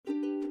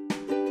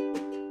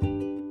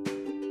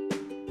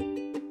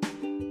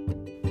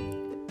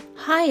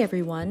Hi,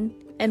 everyone,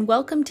 and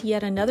welcome to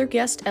yet another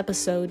guest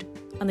episode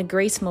on the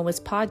Grace Moments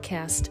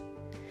podcast.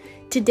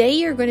 Today,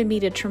 you're going to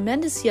meet a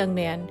tremendous young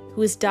man who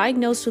was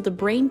diagnosed with a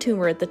brain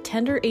tumor at the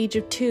tender age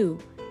of 2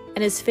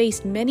 and has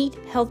faced many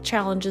health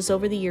challenges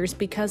over the years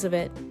because of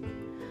it.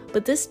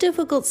 But this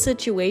difficult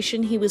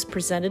situation he was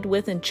presented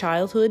with in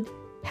childhood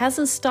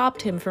hasn't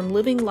stopped him from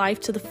living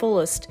life to the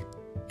fullest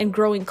and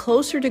growing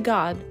closer to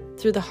God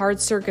through the hard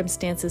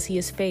circumstances he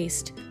has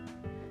faced.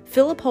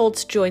 Philip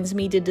Holtz joins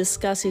me to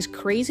discuss his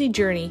crazy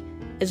journey,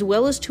 as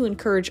well as to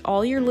encourage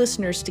all your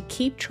listeners to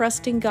keep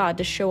trusting God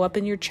to show up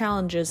in your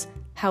challenges,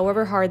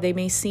 however hard they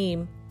may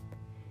seem.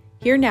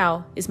 Here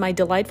now is my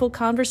delightful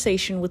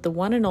conversation with the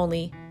one and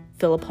only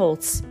Philip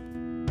Holtz.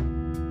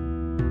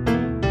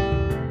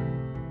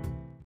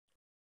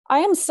 I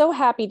am so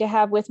happy to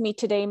have with me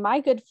today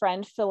my good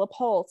friend, Philip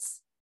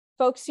Holtz.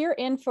 Folks, you're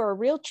in for a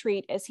real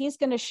treat as he's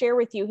going to share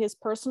with you his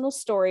personal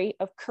story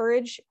of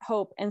courage,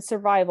 hope, and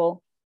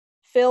survival.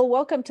 Phil,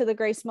 welcome to the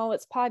Grace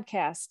Moments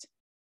podcast.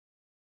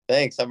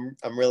 Thanks. I'm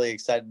really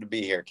excited to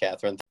be here,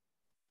 Catherine.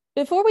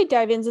 Before we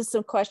dive into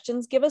some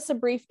questions, give us a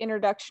brief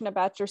introduction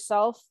about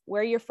yourself,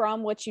 where you're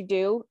from, what you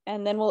do,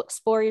 and then we'll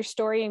explore your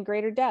story in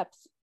greater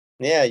depth.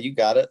 Yeah, you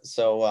got it.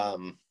 So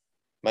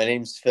my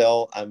name's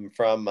Phil. I'm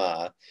from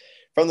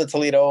the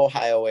Toledo,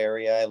 Ohio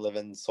area. I live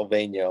in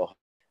Sylvania.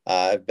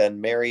 I've been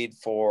married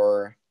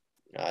for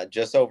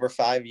just over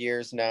 5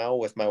 years now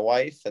with my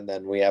wife, and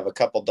then we have a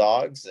couple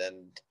dogs,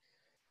 and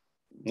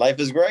life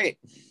is great.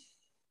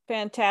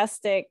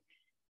 Fantastic.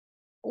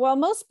 While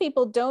most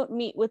people don't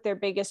meet with their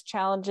biggest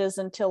challenges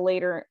until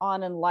later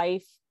on in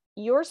life,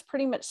 yours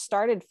pretty much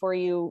started for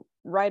you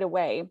right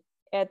away.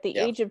 At the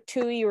age of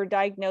 2, you were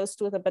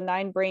diagnosed with a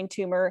benign brain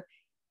tumor,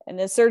 and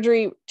the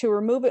surgery to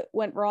remove it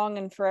went wrong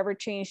and forever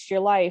changed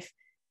your life.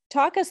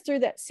 Talk us through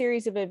that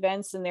series of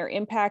events and their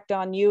impact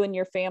on you and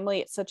your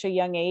family at such a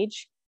young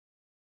age.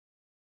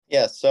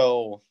 Yeah,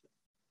 so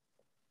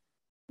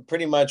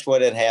pretty much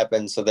what had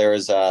happened. So there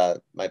was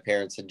my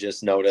parents had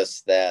just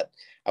noticed that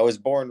I was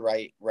born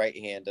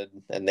right-handed,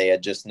 and they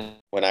had just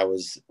when I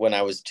was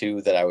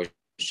 2 that I was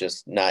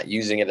just not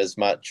using it as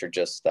much, or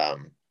just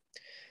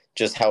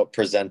how it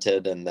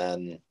presented. And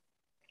then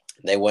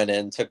they went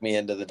in, took me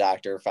into the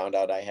doctor, found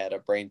out I had a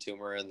brain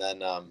tumor, and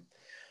then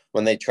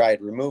when they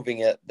tried removing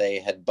it, they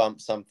had bumped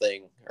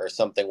something, or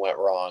something went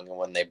wrong, and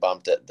when they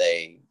bumped it,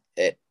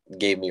 it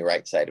gave me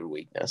right-sided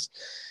weakness.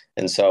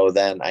 And so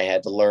then I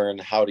had to learn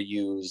how to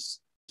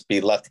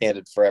be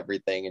left-handed for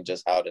everything, and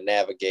just how to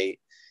navigate.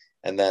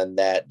 And then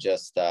that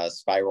just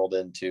spiraled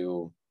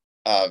into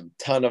a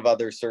ton of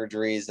other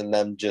surgeries, and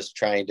then just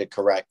trying to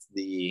correct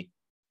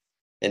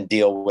and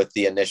deal with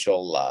the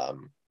initial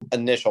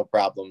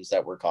problems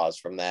that were caused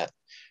from that.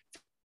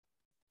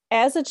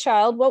 As a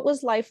child, what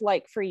was life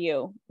like for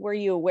you? Were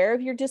you aware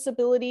of your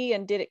disability,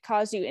 and did it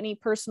cause you any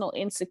personal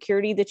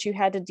insecurity that you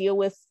had to deal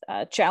with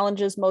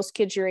challenges most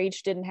kids your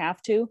age didn't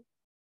have to?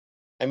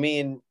 I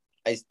mean,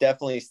 I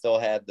definitely still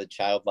had the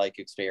childlike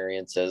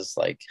experiences.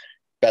 Like,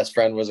 best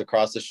friend was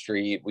across the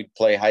street. We'd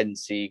play hide and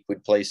seek.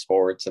 We'd play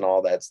sports and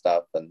all that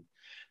stuff, and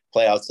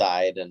play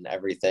outside and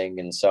everything.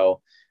 And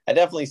so I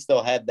definitely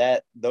still had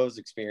those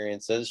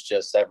experiences.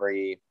 Just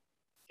every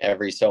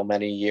so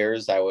many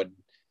years, I would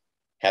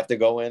have to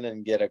go in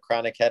and get a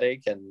chronic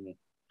headache, and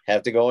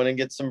have to go in and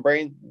get some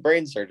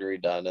brain surgery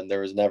done. And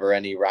there was never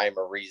any rhyme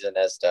or reason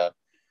as to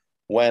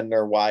when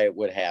or why it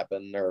would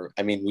happen. Or,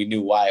 I mean, we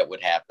knew why it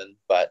would happen,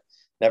 but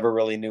never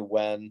really knew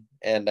when.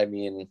 And I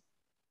mean,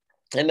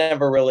 it didn't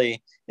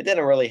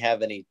really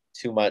have any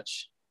too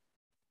much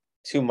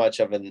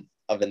of an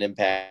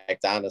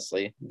impact,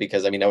 honestly,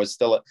 because I mean, I was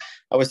still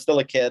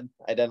a kid.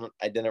 I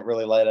didn't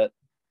really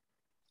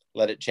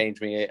let it change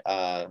me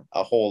a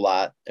whole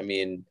lot. I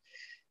mean,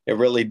 it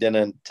really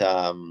didn't,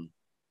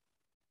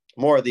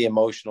 more of the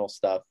emotional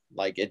stuff,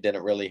 like, it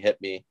didn't really hit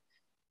me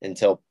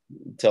until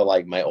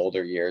like my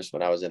older years,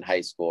 when I was in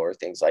high school or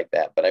things like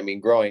that. But I mean,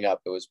 growing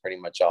up, it was pretty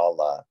much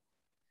all,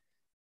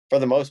 for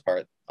the most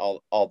part,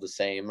 all the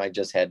same. I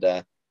just had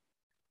to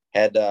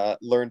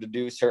learn to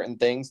do certain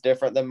things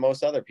different than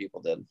most other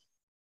people did.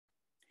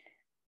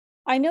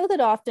 I know that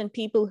often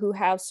people who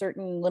have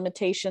certain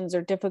limitations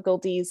or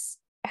difficulties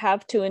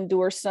have to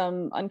endure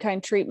some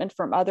unkind treatment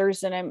from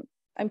others. And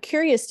I'm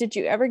curious, did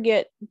you ever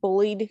get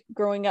bullied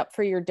growing up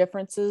for your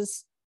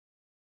differences?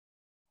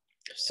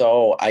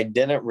 So I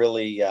didn't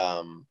really get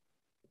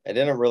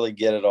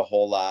it a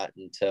whole lot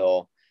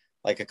until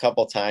like a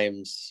couple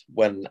times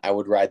when I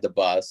would ride the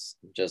bus,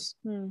 just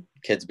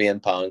kids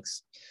being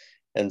punks.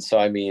 And so,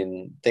 I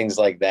mean, things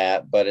like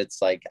that. But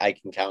it's like, I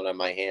can count on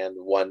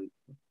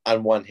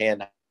one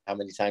hand how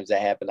many times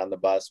that happened on the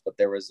bus. But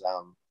there was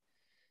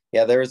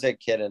a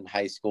kid in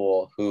high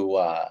school who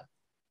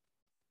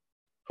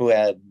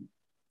had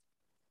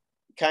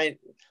kind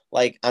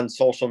like on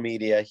social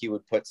media, he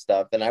would put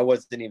stuff, and I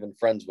wasn't even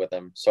friends with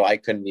him, so I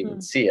couldn't even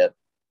see it.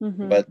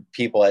 Mm-hmm. But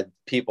people had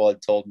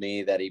told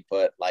me that he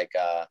put on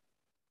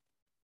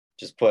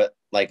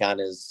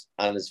his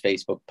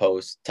Facebook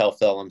post, "Tell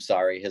Phil I'm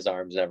sorry, his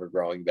arm's never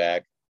growing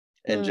back,"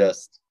 and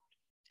just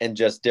and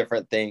just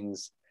different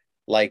things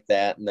like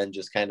that, and then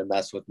just kind of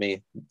mess with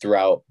me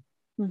throughout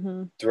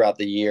throughout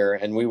the year.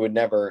 And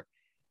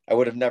I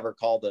would have never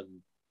called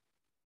him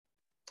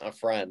a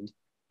friend,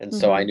 and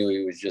so I knew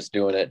he was just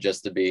doing it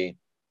just to be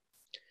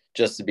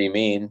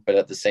mean. But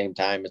at the same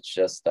time, it's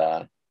just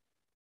I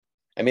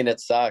mean, it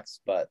sucks,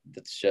 but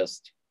it's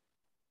just,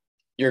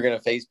 you're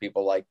gonna face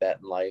people like that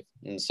in life,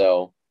 and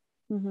so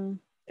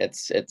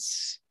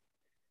it's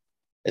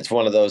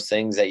one of those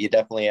things that you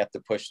definitely have to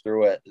push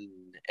through it,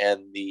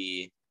 and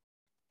the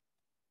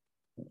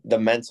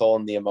mental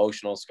and the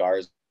emotional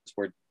scars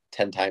were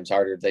 10 times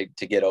harder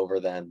to get over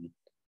than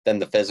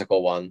the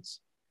physical ones.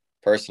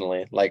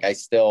 Personally, like,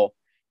 it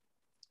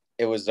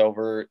was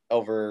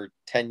over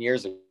 10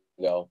 years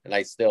ago, and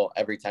I still,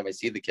 every time I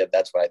see the kid,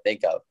 that's what I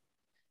think of.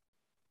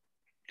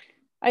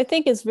 I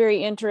think it's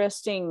very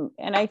interesting,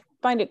 and I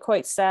find it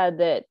quite sad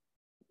that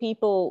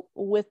people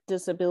with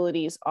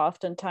disabilities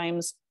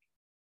oftentimes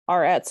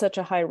are at such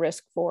a high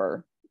risk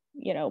for,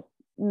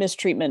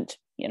 mistreatment,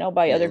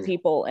 by other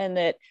people, and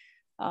that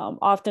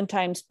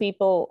oftentimes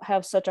people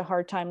have such a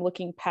hard time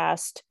looking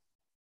past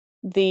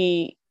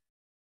the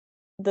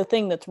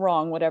thing that's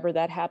wrong, whatever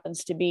that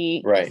happens to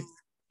be, right,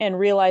 and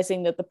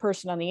realizing that the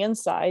person on the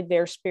inside,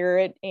 their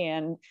spirit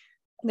and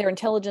their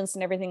intelligence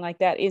and everything like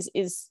that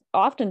is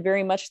often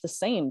very much the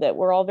same, that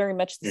we're all very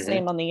much the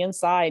same on the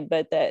inside,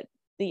 but that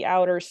the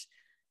outer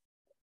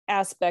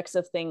aspects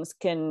of things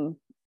can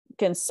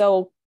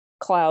so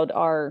cloud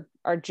our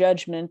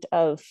judgment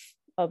of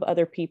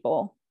other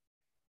people.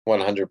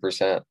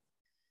 100%.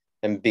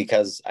 And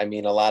because, I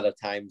mean, a lot of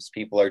times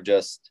people are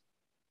just,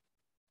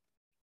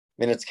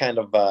 I mean, it's kind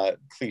of a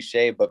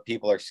cliche, but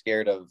people are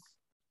scared of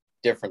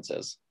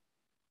differences.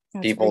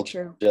 That's people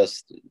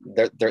just,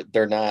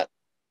 they're not,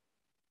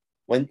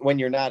 when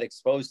you're not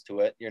exposed to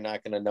it, you're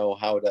not going to know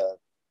how to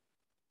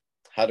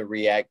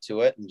react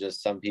to it. And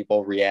just, some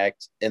people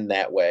react in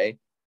that way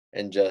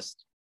and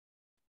just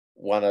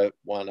want to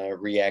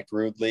react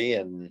rudely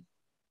and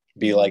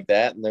be like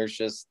that. And there's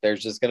just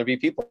going to be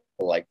people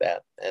like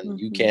that, and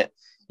you can't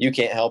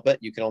help it.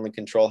 You can only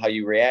control how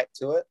you react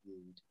to it.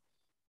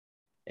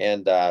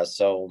 And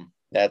so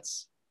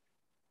that's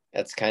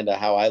kind of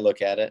how I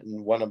look at it.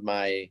 And one of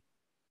my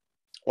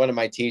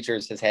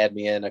teachers has had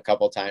me in a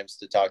couple of times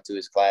to talk to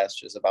his class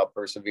just about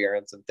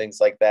perseverance and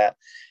things like that.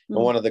 And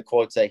one of the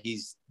quotes that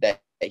he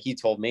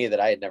told me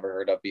that I had never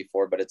heard of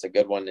before, but it's a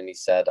good one. And he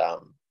said,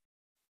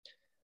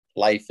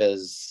 life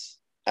is,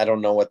 I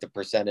don't know what the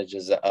percentage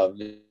is of,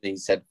 he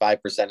said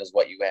 5% is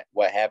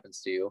what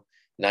happens to you.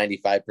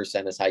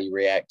 95% is how you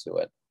react to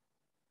it.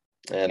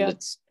 And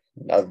it's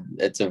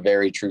a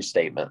very true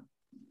statement.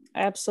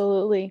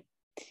 Absolutely.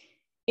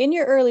 In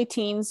your early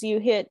teens, you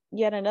hit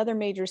yet another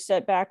major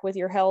setback with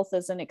your health,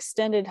 as an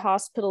extended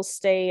hospital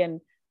stay and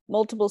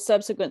multiple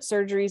subsequent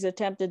surgeries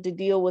attempted to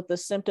deal with the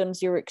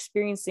symptoms you were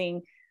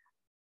experiencing.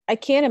 I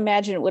can't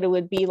imagine what it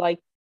would be like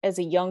as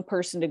a young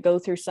person to go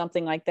through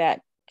something like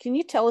that. Can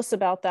you tell us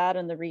about that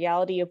and the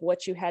reality of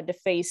what you had to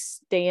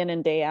face day in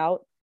and day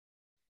out?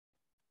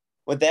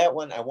 With that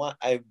one,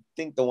 I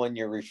think the one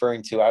you're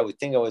referring to, I would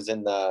think I was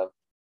in the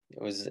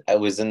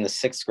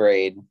 6th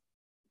grade,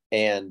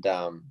 and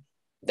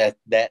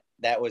that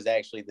was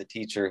actually the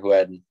teacher who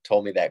had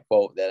told me that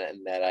quote, that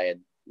I had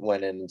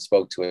went in and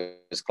spoke to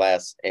his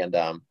class, and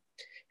him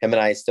and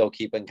I still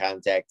keep in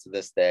contact to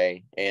this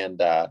day.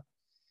 And I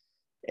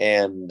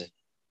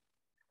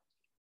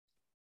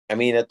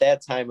mean, at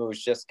that time, it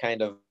was just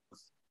kind of,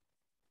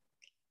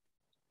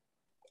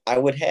 I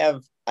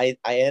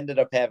ended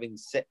up having,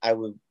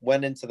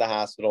 went into the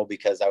hospital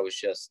because I was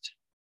just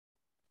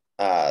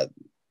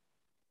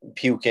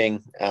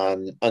puking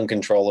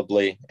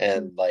uncontrollably,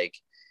 and like,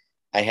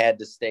 I had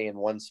to stay in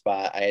one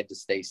spot. I had to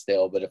stay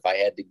still, but if I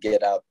had to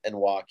get up and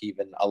walk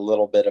even a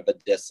little bit of a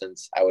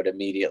distance, I would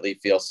immediately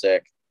feel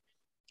sick,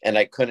 and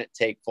I couldn't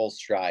take full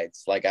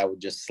strides. Like, I would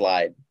just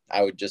slide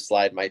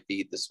my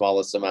feet the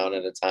smallest amount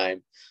at a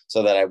time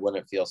so that I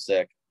wouldn't feel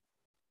sick.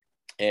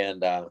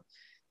 And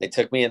they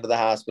took me into the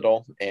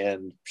hospital,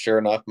 and sure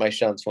enough, my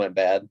shunts went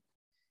bad.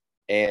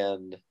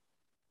 And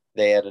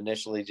they had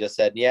initially just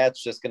said, yeah,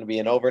 it's just going to be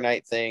an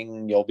overnight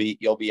thing. You'll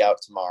be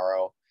out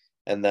tomorrow.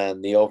 And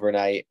then the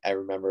overnight, I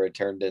remember it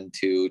turned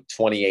into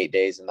 28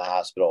 days in the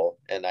hospital,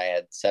 and I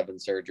had 7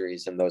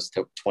 surgeries in those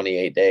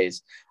 28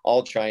 days,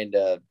 all trying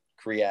to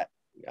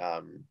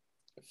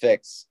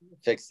fix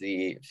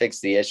the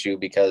issue,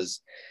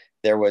 because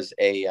there was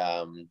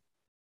an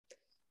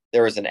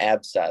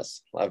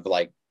abscess of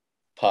like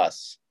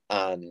pus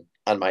on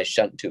my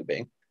shunt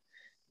tubing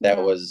that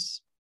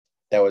was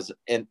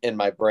in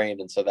my brain.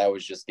 And so that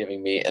was just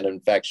giving me an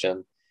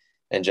infection,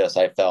 and just,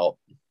 I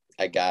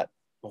got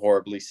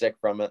horribly sick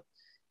from it.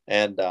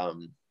 And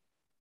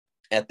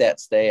at that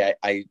stay,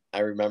 I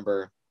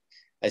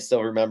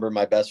still remember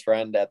my best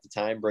friend at the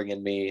time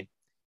bringing me,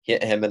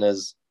 him and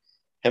his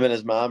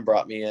mom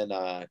brought me in,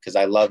 because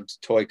I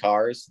loved toy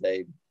cars.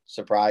 They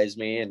surprised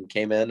me and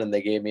came in, and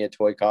they gave me a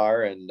toy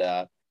car, and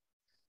so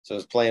I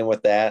was playing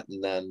with that.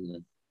 And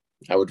then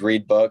I would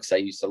read books. I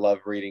used to love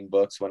reading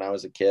books when I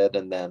was a kid.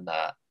 And then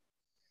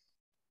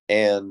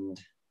And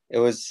it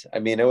was, I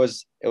mean, it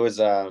was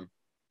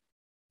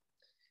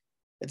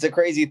it's a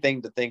crazy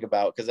thing to think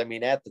about, because I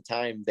mean, at the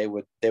time they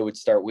would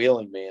start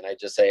wheeling me and I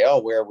just say,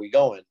 oh, where are we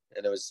going?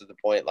 And it was to the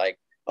point like,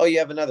 oh, you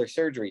have another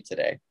surgery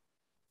today.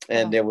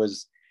 And Oh.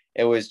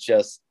 it was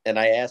just, and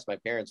I asked my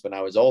parents when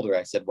I was older,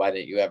 I said, why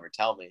didn't you ever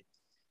tell me?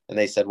 And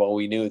they said, well,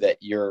 we knew that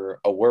you're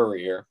a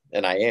worrier,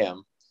 and I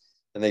am.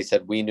 And they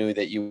said, we knew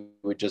that you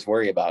would just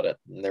worry about it.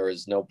 And there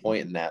was no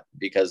point in that,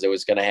 because it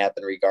was going to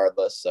happen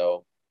regardless.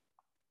 So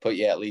put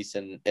you at least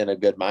in a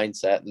good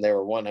mindset. And they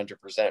were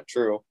 100%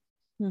 true,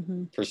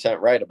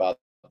 percent right about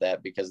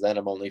that, because then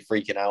I'm only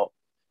freaking out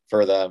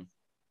for the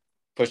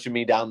pushing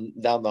me down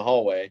the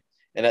hallway.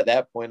 And at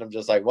that point, I'm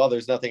just like, well,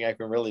 there's nothing I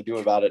can really do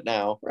about it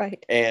now.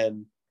 Right.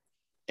 And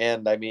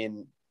I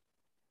mean,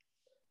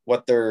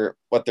 what they're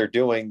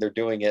doing, they're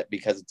doing it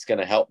because it's going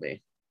to help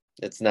me.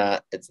 It's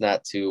not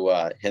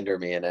to hinder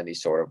me in any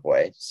sort of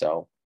way.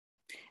 So,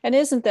 And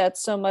isn't that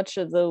so much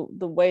of the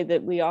way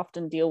that we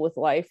often deal with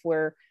life,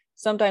 where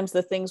sometimes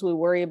the things we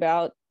worry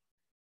about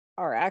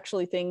are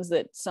actually things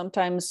that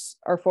sometimes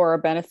are for our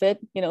benefit,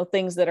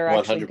 things that are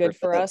actually good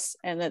for 100%. us.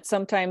 And that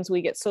sometimes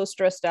we get so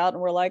stressed out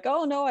and we're like,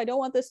 oh no, I don't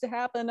want this to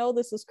happen. Oh,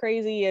 this is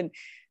crazy. And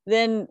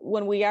then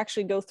when we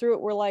actually go through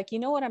it, we're like, you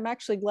know what, I'm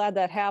actually glad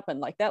that happened.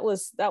 Like that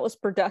was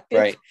productive,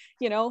 Right.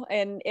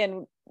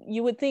 And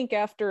you would think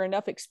after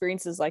enough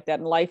experiences like that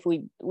in life,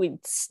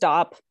 we'd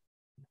stop,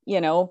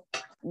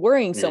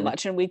 worrying so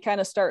much, and we kind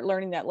of start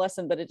learning that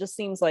lesson. But it just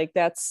seems like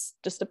that's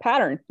just a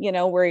pattern,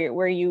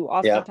 where you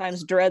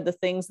oftentimes dread the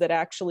things that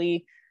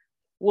actually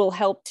will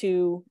help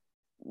to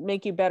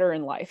make you better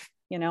in life.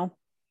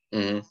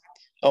 Mm-hmm.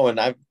 Oh, and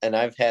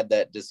I've had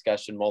that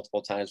discussion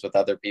multiple times with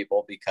other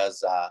people,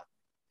 because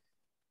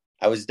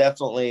I'm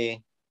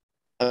definitely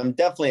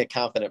a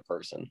confident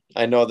person.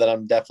 I know that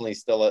I'm definitely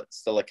still a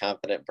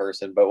confident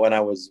person. But when I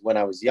was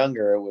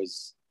younger, it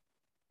was,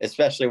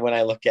 especially when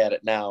I look at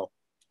it now,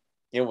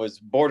 it was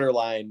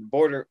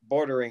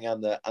bordering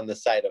on the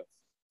side of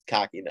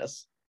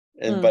cockiness.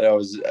 But I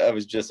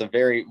was just a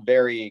very,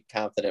 very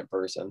confident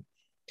person.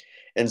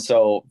 And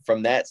so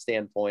from that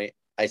standpoint,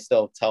 I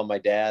still tell my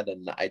dad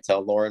and I tell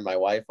Lauren, my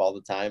wife, all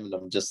the time. And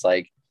I'm just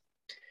like,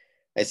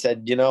 I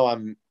said,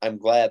 I'm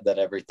glad that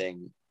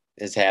everything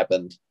has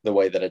happened the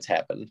way that it's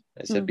happened.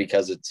 I said,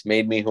 because it's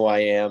made me who I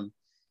am.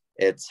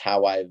 It's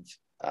how I've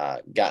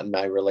found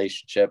my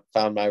relationship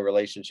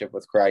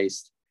with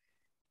Christ.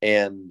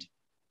 And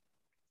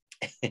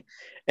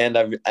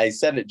I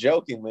said it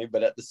jokingly,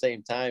 but at the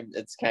same time,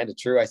 it's kind of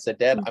true. I said,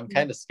 Dad, I'm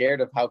kind of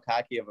scared of how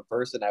cocky of a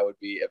person I would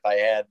be if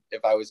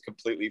I was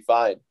completely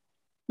fine.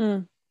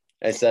 I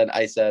said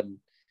a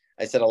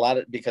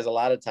because a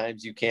lot of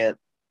times you can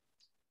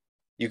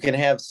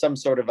have some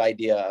sort of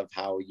idea of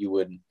how you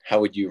would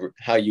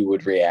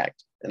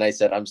react. And I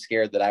said, I'm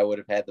scared that I would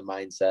have had the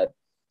mindset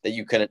that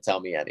you couldn't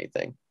tell me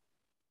anything,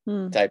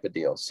 type of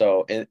deal.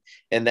 So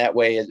in that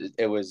way,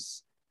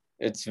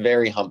 it's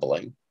very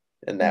humbling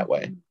in that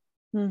way.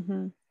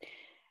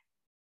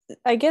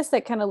 I guess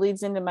that kind of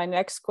leads into my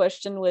next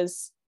question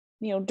was,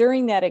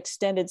 during that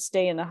extended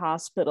stay in the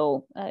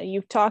hospital,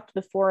 you've talked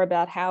before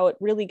about how it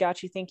really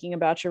got you thinking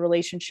about your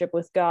relationship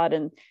with God,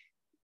 and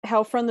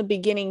how from the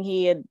beginning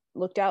he had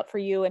looked out for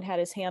you and had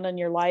his hand on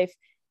your life.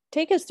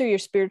 Take us through your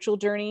spiritual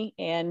journey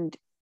and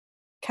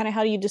kind of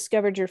how you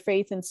discovered your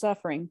faith in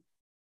suffering.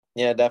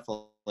 Yeah,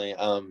 definitely.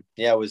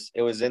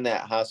 It was in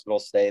that hospital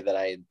stay that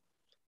I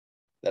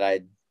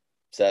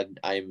said,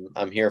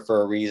 I'm here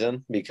for a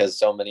reason, because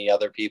so many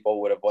other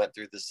people would have went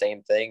through the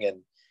same thing,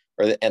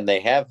 and they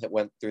have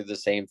went through the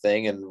same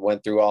thing and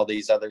went through all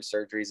these other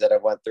surgeries that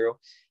I've went through,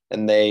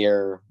 and they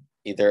are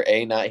either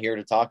A, not here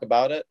to talk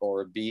about it,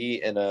 or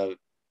B, in a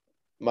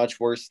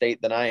much worse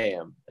state than I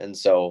am. And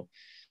so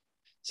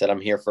said,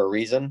 I'm here for a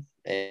reason,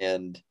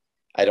 and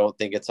I don't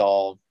think it's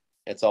all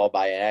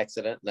by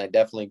accident. And I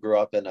definitely grew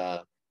up in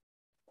a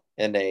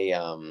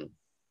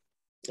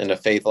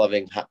faith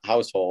loving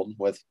household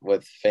with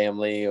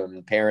family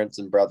and parents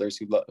and brothers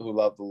who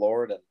love the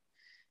Lord, and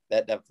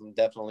that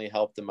definitely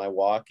helped in my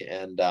walk.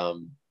 And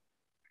I'm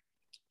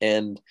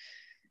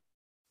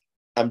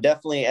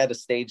definitely at a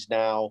stage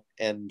now,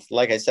 and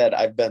like I said,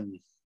 I've been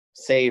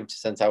saved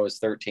since I was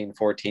 13,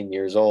 14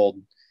 years old,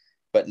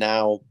 but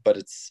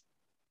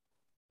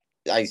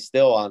I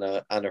still on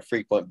a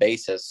frequent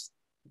basis,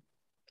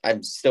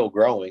 I'm still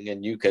growing,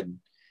 and you could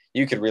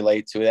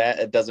relate to that.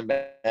 It doesn't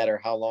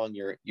matter how long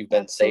you've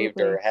been saved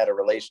or had a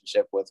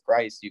relationship with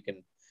Christ. You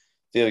can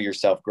feel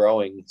yourself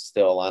growing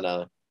still on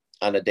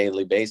a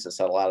daily basis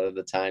a lot of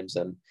the times.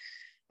 And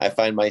I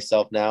find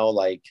myself now,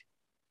 like,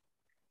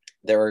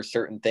 there are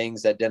certain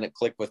things that didn't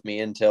click with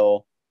me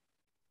until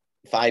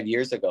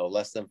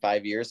less than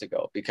 5 years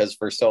ago, because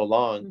for so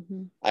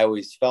long, I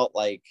always felt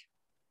like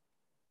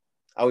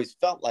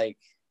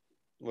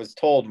was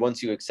told,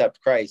 once you accept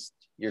Christ,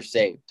 you're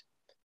saved.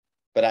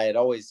 But I had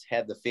always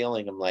had the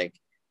feeling, I'm like,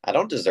 I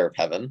don't deserve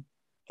heaven.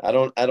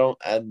 And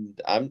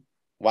I'm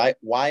why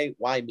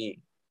me?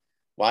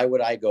 Why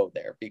would I go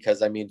there?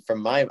 Because I mean,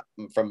 from my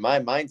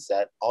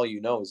mindset, all you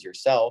know is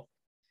yourself.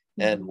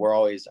 and we're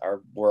always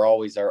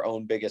our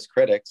own biggest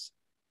critics.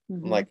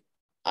 I'm like,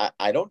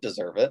 I don't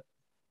deserve it.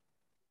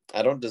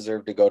 I don't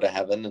deserve to go to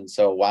heaven. And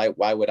so why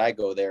would I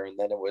go there? And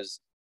then it was,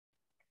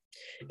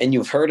 and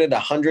you've heard it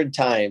 100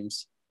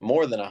 times,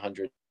 more than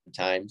 100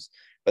 times,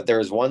 but there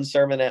was one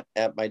sermon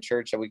at my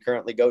church that we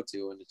currently go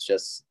to.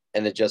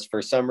 And it just,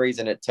 for some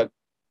reason, it took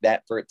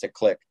that for it to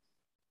click.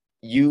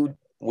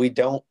 We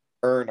don't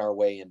earn our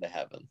way into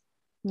heaven.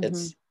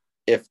 It's,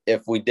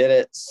 if we did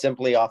it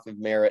simply off of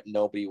merit,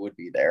 nobody would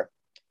be there.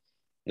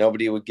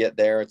 Nobody would get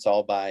there. It's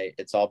all by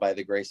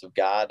the grace of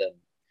God.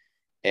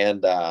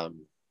 And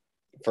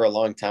for a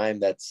long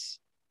time,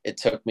 it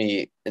took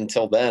me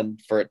until then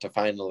for it to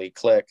finally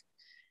click.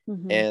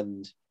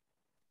 And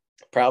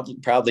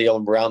probably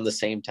around the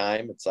same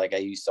time, it's like I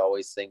used to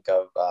always think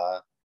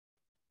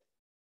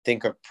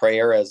of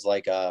prayer as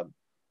like a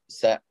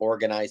set,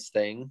 organized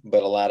thing,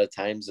 but a lot of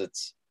times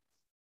it's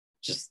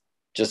just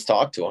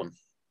talk to him.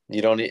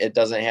 It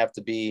doesn't have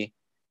to be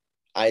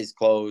eyes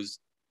closed,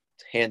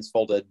 hands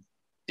folded,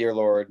 dear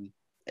Lord,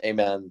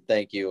 amen,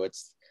 thank you.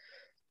 It's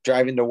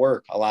driving to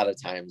work. A lot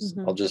of times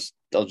I'll just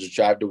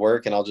drive to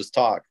work and I'll just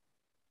talk.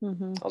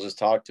 I'll just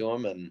talk to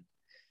him and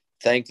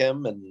thank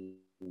him and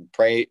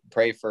pray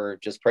for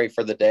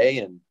the day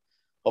and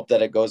hope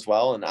that it goes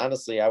well. And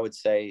honestly, I would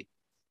say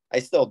I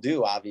still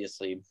do,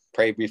 obviously,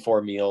 pray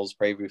before meals,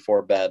 pray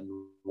before bed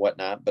and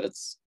whatnot, but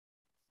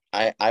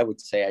I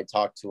would say I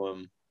talk to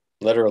him,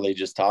 literally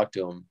just talk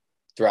to him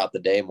throughout the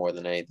day more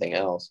than anything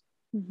else.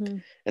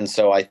 And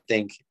so I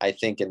think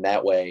in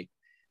that way,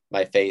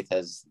 my faith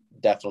has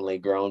definitely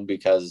grown,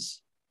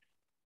 because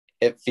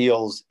it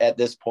feels at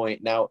this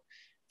point now,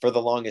 for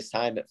the longest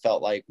time, it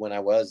felt like when I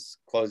was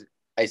close,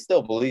 I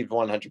still believed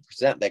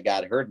 100% that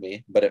God heard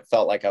me, but it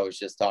felt like I was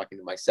just talking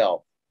to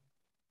myself.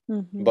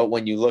 But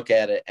when you look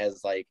at it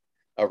as like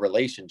a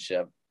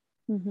relationship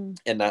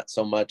and not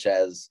so much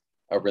as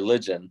a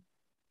religion,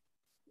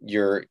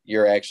 you're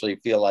actually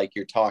feel like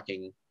you're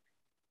talking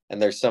and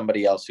there's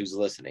somebody else who's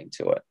listening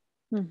to it.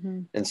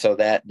 And so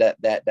that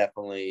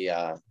definitely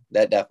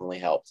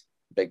helped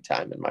big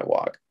time in my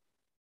walk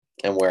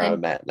and where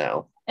I'm at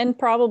now. And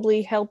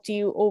probably helped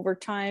you over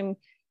time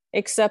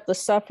accept the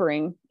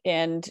suffering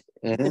and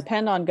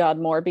depend on God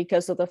more,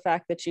 because of the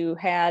fact that you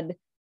had,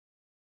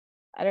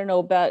 I don't know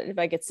about if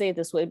I could say it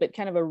this way, but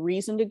kind of a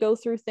reason to go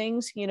through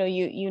things. You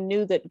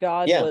knew that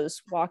God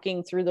was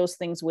walking through those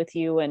things with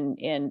you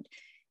and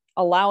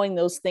allowing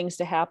those things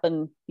to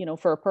happen,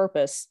 for a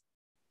purpose.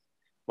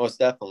 Most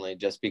definitely,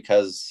 just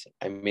because,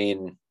 I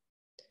mean,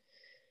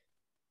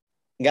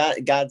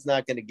 God's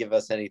not going to give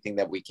us anything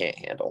that we can't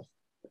handle.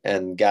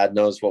 And God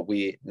knows what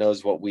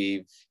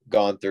we've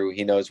gone through.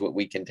 He knows what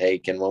we can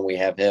take. And when we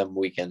have him,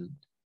 we can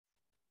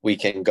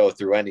go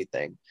through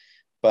anything.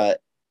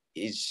 But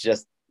it's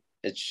just,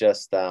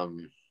 I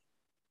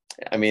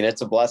mean,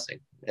 it's a blessing.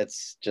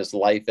 It's just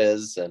life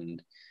is,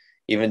 and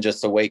even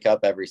just to wake up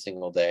every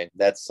single day.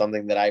 That's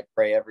something that I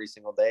pray every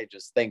single day.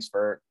 Just thanks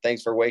for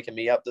waking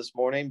me up this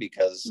morning,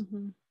 because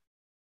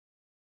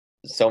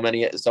so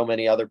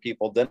many other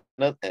people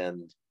didn't.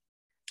 And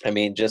I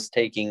mean, just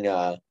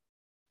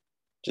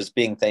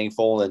being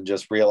thankful and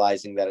just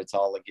realizing that it's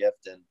all a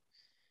gift. And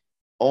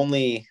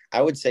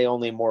I would say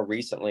only more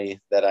recently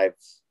that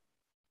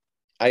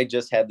I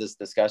just had this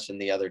discussion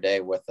the other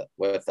day with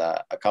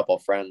a couple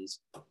of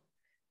friends,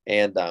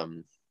 and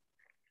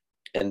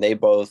they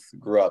both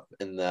grew up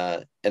in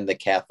the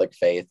Catholic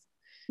faith,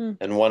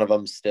 and one of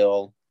them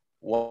still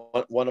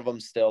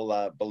believes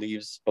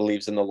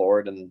in the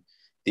Lord, and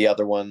the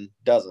other one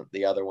doesn't.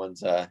 The other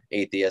one's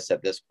atheist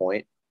at this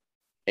point,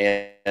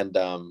 and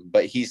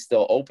but he's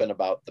still open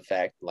about the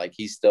fact, like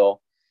he still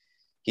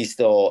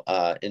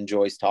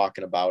enjoys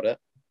talking about it,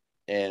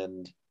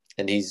 and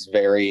he's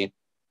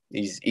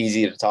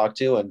easy to talk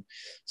to. And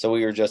so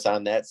we were just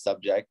on that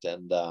subject,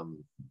 and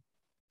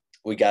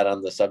we got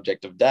on the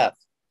subject of death,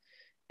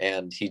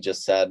 and he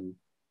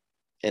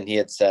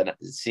had said,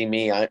 see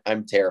me,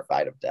 I'm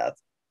terrified of death.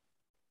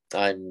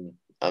 I'm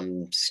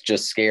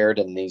just scared.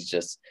 And he's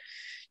just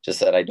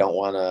said, I don't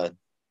want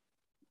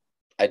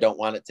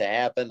it to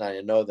happen.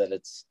 I know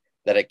that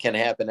it can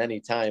happen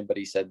anytime, but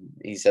he said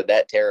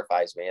that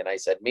terrifies me. And I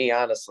said, me,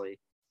 honestly,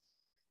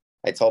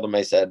 I told him,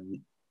 I said,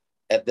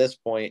 at this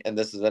point, and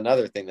this is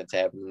another thing that's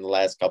happened in the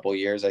last couple of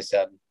years, I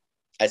said,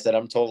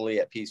 I'm totally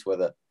at peace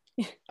with it.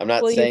 I'm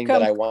not saying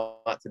that I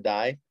want to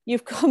die.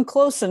 You've come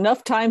close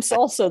enough times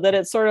also that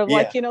it's sort of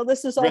like,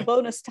 this is all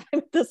bonus time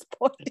at this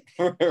point.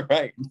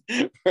 Right.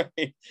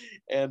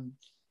 And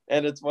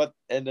it's one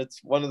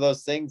of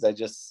those things. At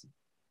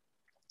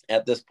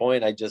this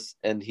point,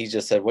 and he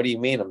just said, what do you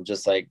mean? I'm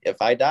just like, if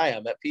I die,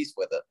 I'm at peace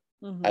with it.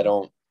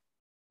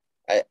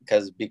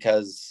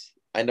 Because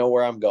I know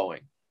where I'm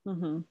going.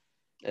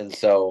 And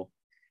so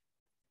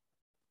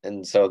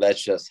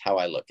that's just how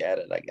I look at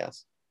it, I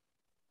guess.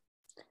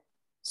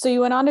 So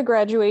you went on to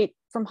graduate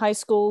from high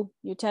school,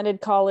 you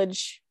attended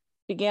college,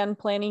 began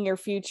planning your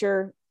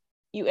future.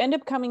 You end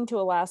up coming to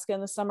Alaska in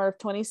the summer of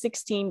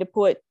 2016 to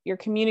put your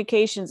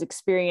communications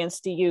experience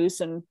to use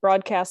and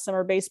broadcast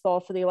summer baseball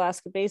for the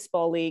Alaska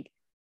Baseball League.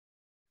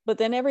 But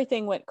then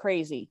everything went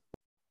crazy.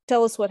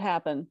 Tell us what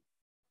happened.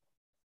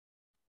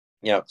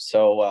 Yep.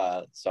 So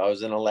I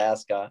was in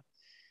Alaska,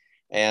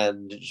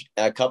 and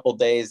a couple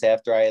days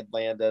after I had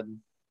landed,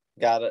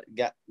 got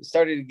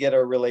started to get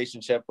a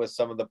relationship with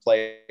some of the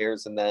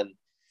players, and then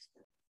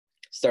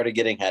started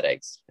getting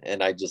headaches.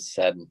 And I just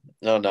said,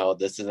 no,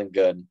 this isn't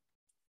good.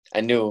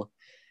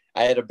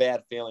 I had a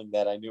bad feeling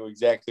that I knew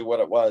exactly what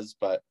it was,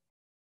 but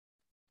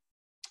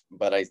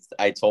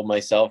I told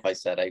myself, I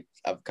said,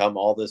 I've come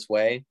all this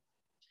way.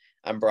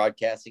 I'm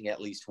broadcasting at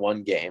least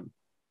one game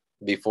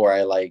before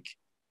I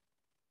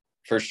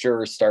for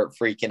sure start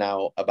freaking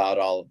out about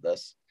all of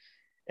this.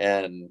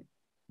 And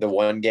the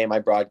one game I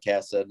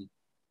broadcasted,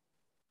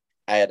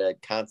 I had a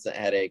constant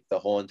headache the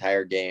whole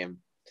entire game.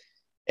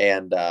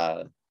 And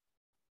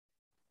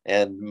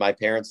my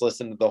parents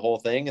listened to the whole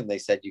thing, and they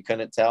said, you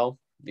couldn't tell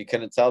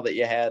that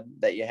you had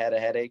a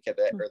headache,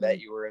 or that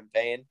you were in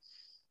pain.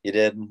 You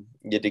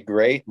did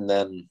great. And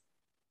then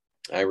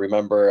I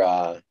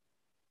remember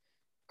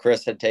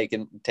Chris had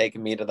taken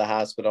me to the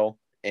hospital,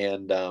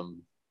 and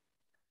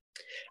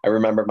I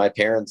remember my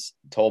parents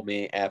told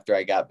me after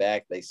I got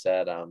back, they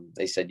said,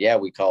 yeah,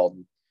 we called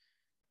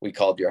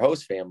your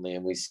host family,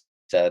 and we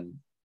said,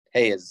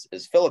 hey, is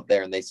Philip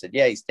there? And they said,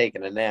 yeah, he's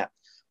taking a nap.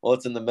 Well,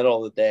 it's in the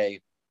middle of the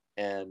day,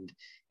 and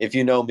if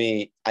you know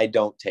me, I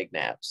don't take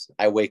naps.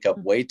 I wake up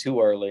way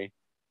too early,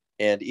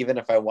 and even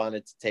if I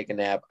wanted to take a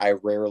nap, I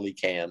rarely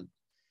can.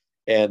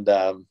 And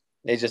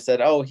they just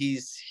said, oh,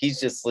 he's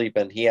just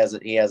sleeping. He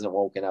hasn't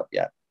woken up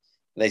yet.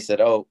 And they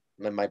said, oh,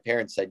 and my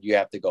parents said, you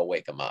have to go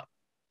wake him up.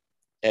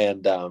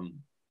 And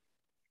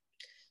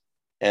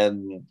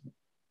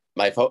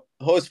my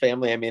host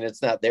family, I mean,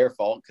 it's not their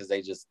fault, because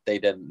they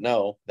didn't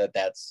know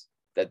that's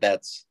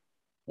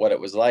what it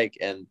was like.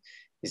 And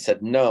he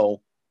said,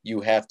 no,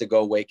 you have to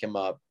go wake him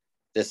up.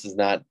 This is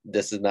not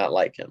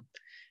like him.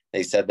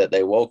 They said that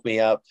they woke me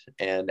up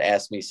and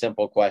asked me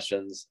simple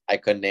questions. I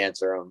couldn't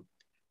answer them,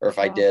 or if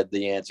I did,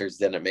 the answers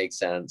didn't make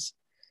sense.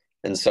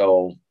 And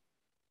so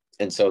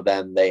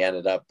then they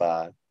ended up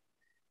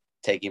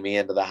taking me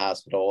into the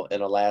hospital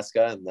in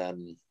Alaska.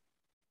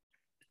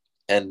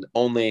 And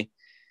only,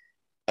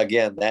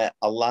 again, that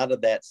a lot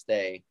of that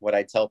stay, what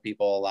I tell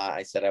people a lot,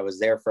 I said I was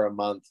there for a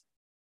month.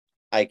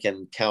 I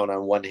can count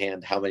on one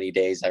hand how many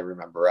days I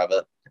remember of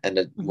it. And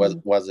it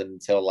wasn't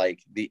until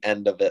the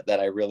end of it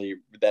that I really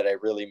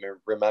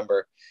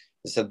remember.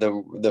 So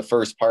the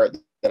first part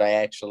that I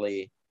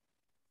actually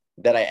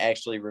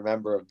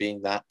remember of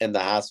being in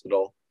the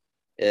hospital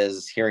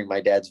is hearing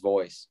my dad's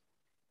voice.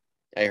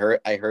 I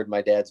heard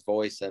my dad's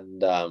voice,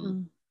 and I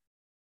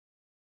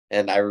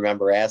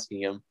remember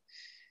asking him,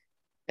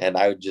 and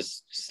I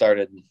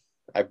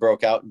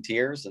broke out in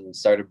tears and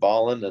started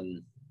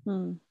bawling.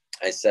 And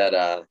I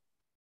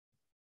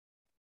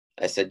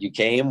said, you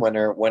came, when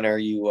are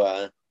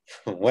you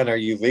when are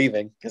you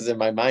leaving? Because in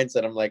my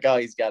mindset, I'm like, oh,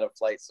 he's got a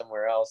flight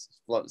somewhere else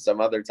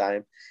some other time.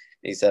 And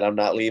he said, I'm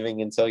not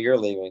leaving until you're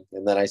leaving.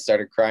 And then I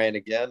started crying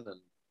again,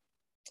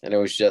 and it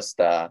was just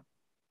all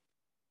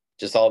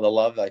the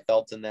love I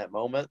felt in that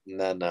moment. And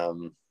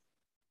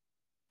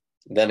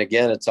then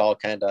again, it's all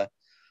kind of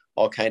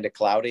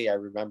cloudy. I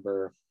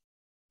remember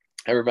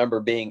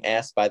being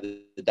asked by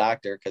the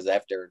doctor, because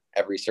after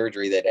every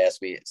surgery, they'd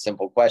ask me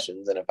simple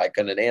questions, and if I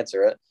couldn't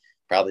answer it,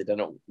 probably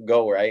didn't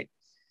go right.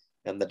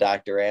 And the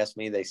doctor asked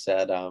me, they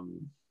said,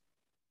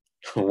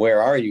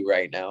 where are you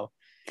right now?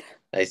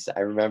 I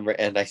remember,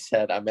 and I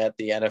said, I'm at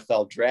the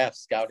NFL draft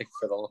scouting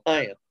for the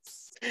Lions.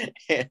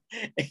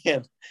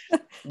 and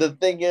the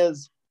thing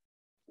is,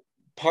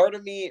 part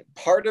of me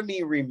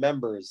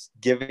remembers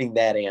giving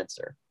that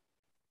answer.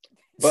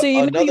 But so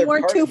you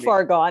weren't too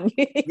far gone.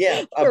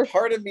 Yeah, a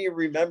part of me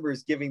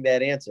remembers giving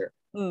that answer.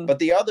 But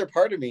the other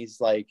part of me is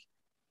like,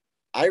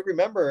 I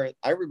remember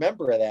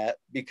that,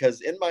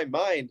 because in my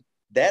mind,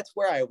 that's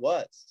where I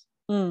was.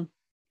 I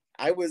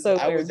was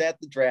at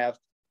the draft.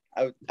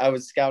 I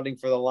was scouting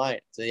for the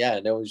Lions. So yeah,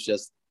 and it's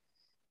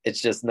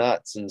just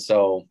nuts. And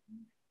so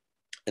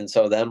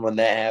then when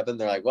that happened,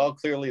 they're like, well,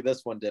 clearly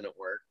this one didn't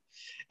work.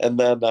 And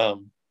then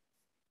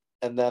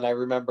I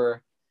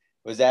remember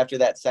it was after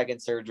that second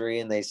surgery,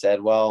 and they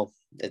said, well,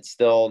 it's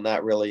still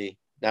not really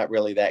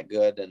that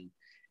good. And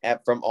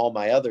from all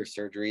my other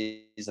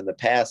surgeries in the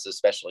past,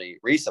 especially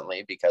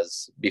recently,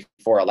 because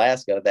before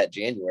Alaska, that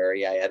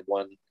January, I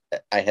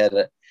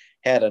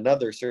had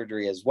another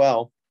surgery as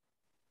well.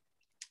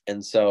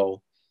 And the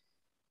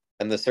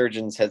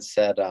surgeons had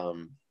said,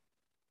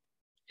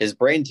 his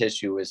brain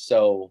tissue is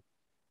so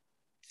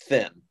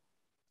thin.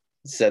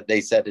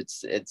 They said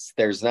it's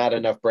there's not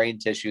enough brain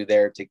tissue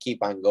there to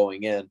keep on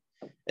going in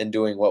and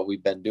doing what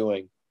we've been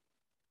doing.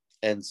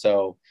 And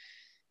so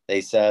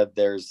they said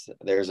there's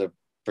a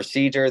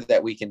procedure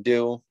that we can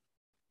do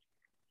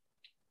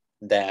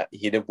that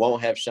he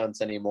won't have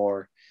shunts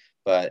anymore,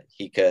 but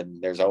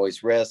there's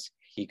always risk.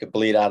 He could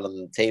bleed out on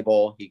the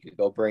table. He could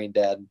go brain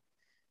dead,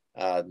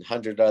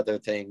 100 other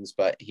things,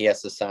 but he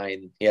has to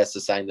sign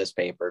this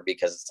paper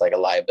because it's like a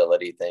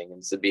liability thing.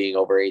 It's being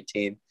over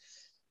 18.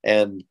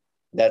 And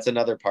That's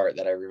another part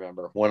that I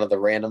remember. One of the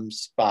random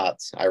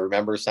spots, I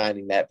remember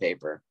signing that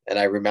paper. And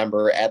I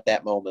remember at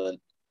that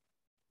moment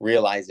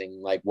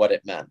realizing like what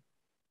it meant.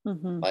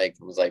 Mm-hmm. Like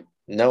it was like,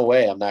 no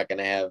way, I'm not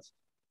gonna have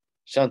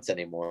shunts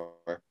anymore.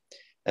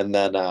 And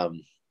then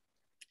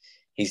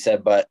he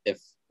said,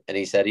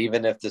 he said,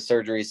 even if the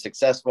surgery is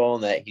successful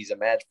and that he's a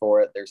match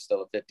for it, there's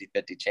still a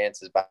 50-50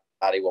 chance his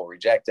body will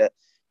reject it.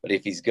 But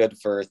if he's good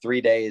for 3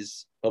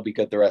 days, he'll be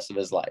good the rest of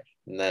his life.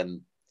 And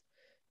then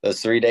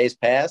those 3 days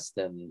passed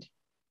and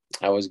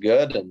I was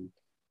good and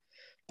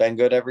been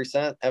good ever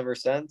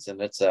since.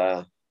 And it's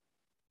a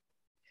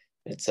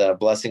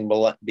blessing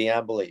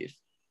beyond belief.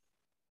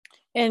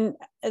 And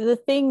the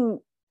thing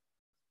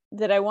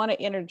that I want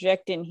to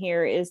interject in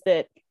here is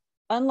that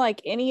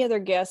unlike any other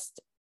guest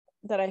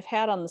that I've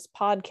had on this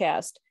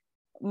podcast,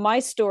 my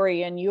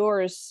story and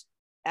yours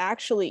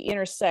actually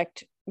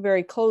intersect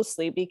very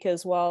closely,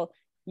 because while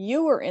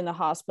you were in the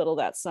hospital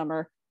that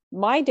summer,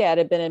 my dad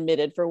had been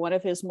admitted for one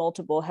of his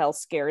multiple health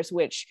scares,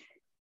 which,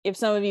 if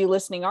some of you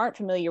listening aren't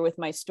familiar with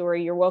my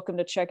story, you're welcome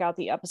to check out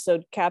the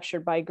episode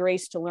Captured by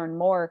Grace to learn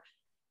more.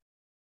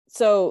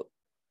 So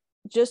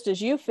just as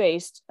you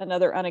faced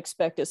another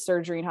unexpected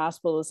surgery and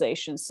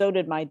hospitalization, so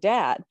did my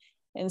dad.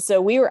 And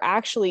so we were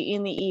actually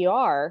in the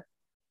ER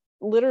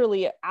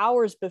literally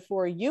hours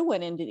before you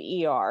went into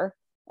the ER.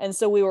 And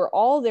so we were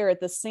all there at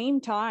the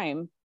same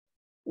time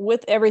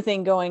with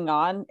everything going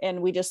on.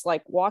 And we just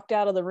like walked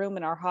out of the room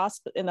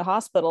in the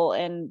hospital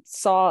and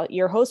saw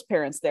your host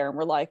parents there. And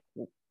we're like,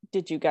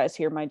 did you guys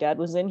hear my dad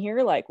was in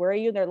here? Like, where are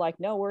you? They're like,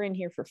 no, we're in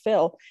here for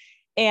Phil.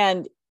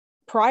 And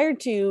prior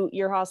to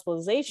your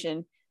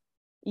hospitalization,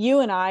 you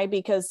and I,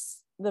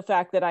 because the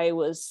fact that I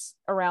was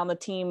around the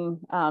team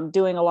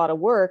doing a lot of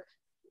work,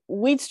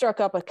 we'd struck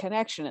up a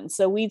connection. And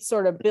so we'd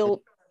sort of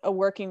built a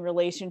working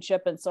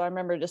relationship. And so I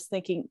remember just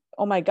thinking,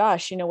 oh my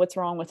gosh, what's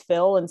wrong with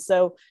Phil? And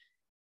so,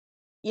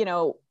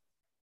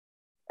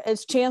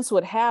 as chance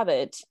would have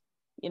it,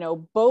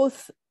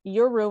 both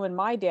your room and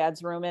my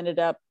dad's room ended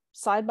up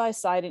side by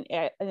side in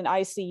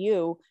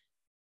ICU.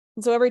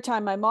 And so every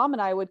time my mom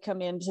and I would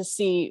come in to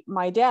see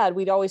my dad,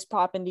 we'd always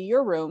pop into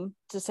your room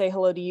to say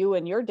hello to you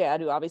and your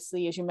dad, who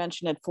obviously, as you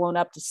mentioned, had flown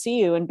up to see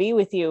you and be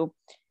with you.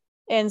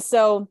 And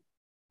so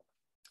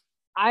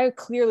I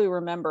clearly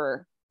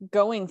remember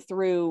going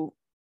through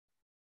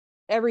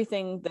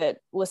everything that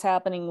was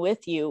happening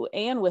with you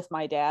and with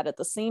my dad at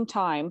the same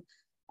time.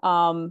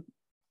 And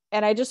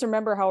I just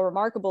remember how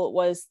remarkable it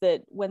was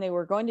that when they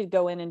were going to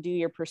go in and do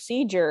your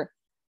procedure,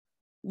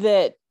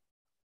 that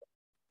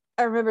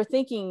I remember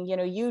thinking,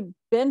 you'd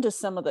been to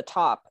some of the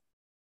top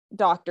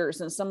doctors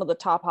and some of the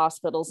top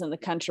hospitals in the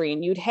country,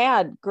 and you'd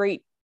had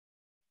great,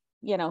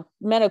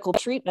 medical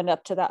treatment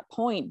up to that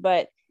point.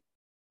 But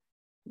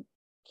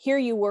here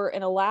you were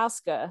in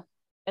Alaska,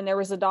 and there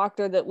was a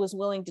doctor that was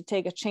willing to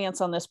take a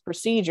chance on this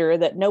procedure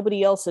that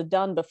nobody else had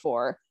done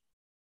before,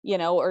 Right.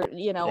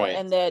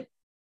 and that,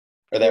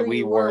 or that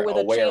we weren't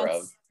aware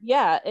of.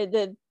 Yeah.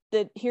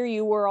 That here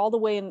you were all the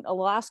way in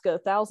Alaska,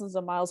 thousands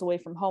of miles away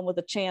from home, with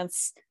a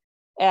chance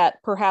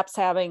at perhaps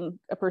having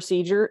a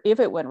procedure,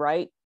 if it went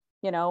right,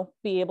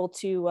 be able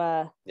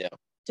to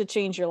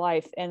change your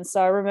life. And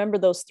so I remember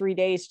those 3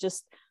 days,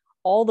 just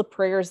all the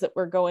prayers that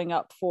were going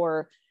up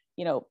for,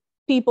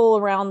 people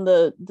around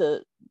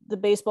the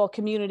baseball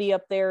community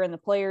up there and the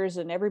players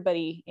and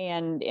everybody,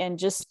 and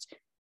just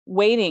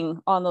waiting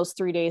on those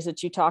 3 days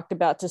that you talked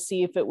about to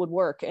see if it would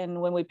work. And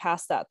when we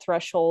passed that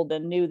threshold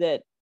and knew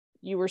that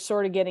you were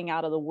sort of getting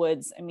out of the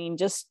woods, I mean,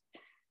 just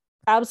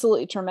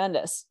absolutely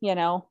tremendous,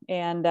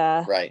 and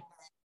right.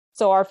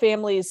 So our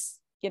families,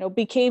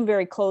 became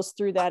very close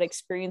through that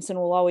experience, and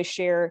we'll always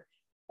share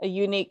a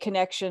unique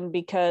connection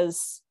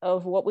because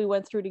of what we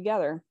went through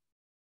together.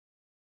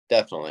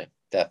 Definitely.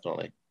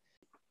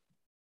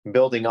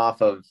 Building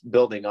off of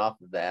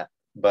that,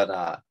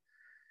 but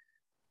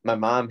my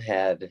mom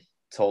had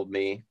told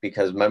me,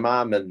 because my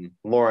mom and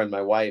Lauren,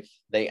 my wife,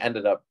 they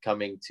ended up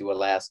coming to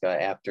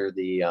Alaska after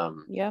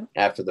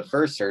the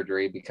first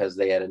surgery, because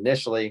they had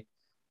initially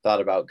thought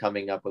about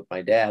coming up with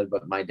my dad,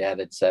 but my dad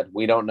had said,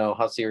 we don't know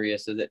how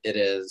serious it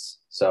is,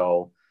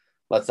 so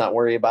let's not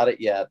worry about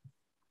it yet.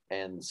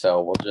 And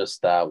so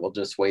we'll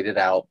just wait it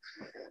out.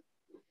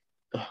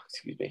 Oh,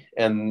 excuse me.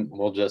 And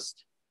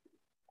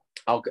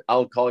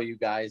I'll call you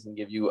guys and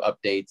give you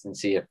updates and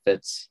see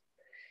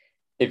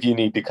if you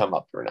need to come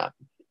up or not.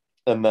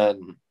 And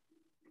then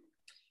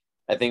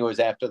I think it was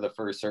after the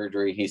first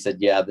surgery, he said,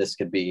 yeah, this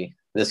could be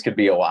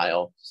a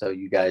while, so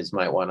you guys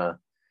might want to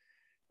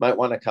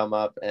come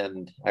up.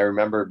 And I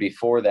remember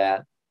before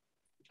that,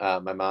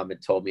 my mom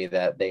had told me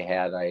that they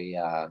had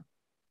a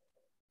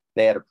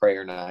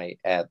prayer night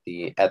at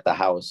the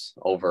house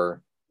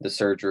over the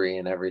surgery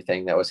and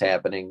everything that was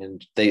happening.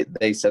 And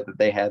they said that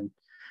they had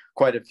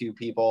quite a few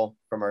people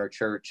from our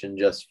church and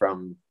just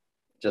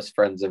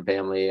friends and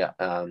family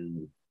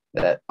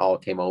that all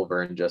came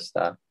over and just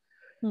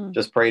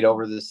prayed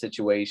over the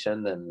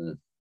situation. And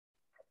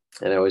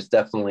it was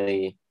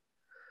definitely,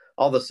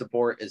 all the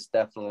support is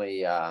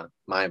definitely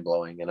mind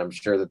blowing. And I'm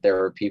sure that there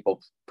were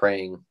people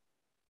praying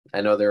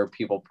I know there were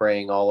people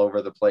praying all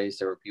over the place.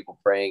 There were people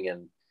praying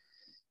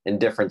in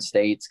different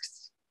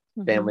states,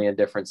 family in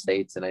different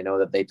states. And I know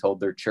that they told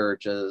their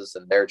churches,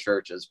 and their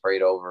churches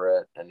prayed over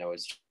it. And it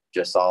was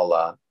just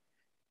all,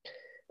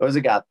 it was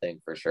a God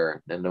thing for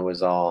sure. And it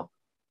was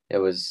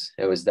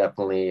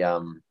definitely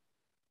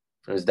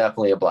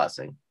a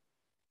blessing.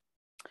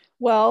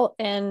 Well,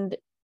 and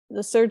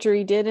the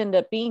surgery did end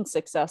up being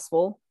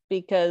successful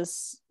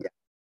because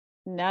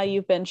now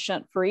you've been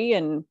shunt free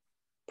and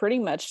pretty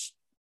much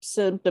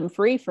symptom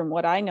free from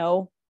what I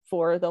know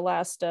for the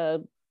last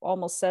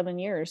almost 7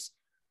 years.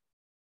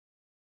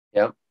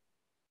 Yep.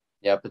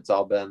 It's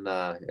all been,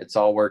 it's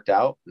all worked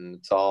out, and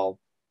it's all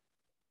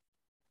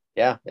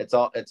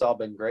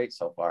been great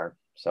so far.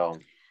 So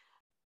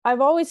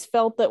I've always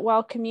felt that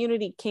while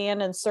community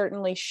can and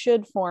certainly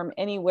should form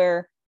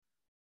anywhere,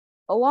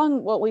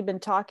 along what we've been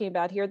talking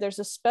about here, there's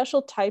a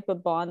special type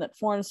of bond that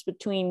forms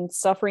between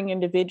suffering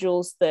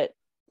individuals that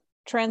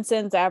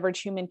transcends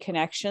average human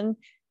connection.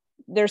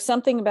 There's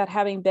something about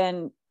having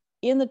been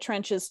in the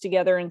trenches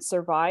together and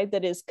survived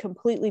that is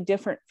completely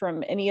different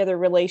from any other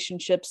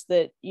relationships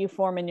that you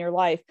form in your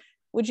life.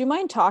 Would you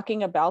mind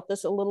talking about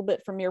this a little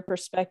bit from your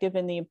perspective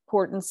and the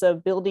importance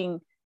of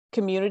building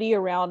community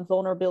around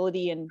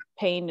vulnerability and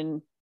pain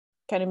and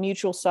kind of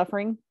mutual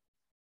suffering?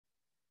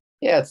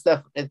 Yeah, it's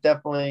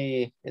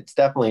definitely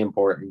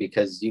important,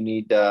 because you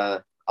need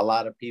a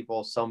lot of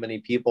people. So many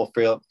people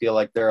feel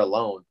like they're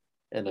alone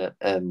in it,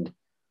 and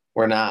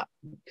we're not,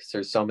 because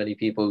there's so many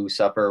people who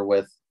suffer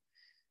with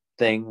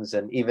things,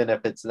 and even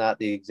if it's not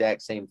the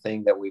exact same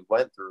thing that we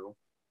went through,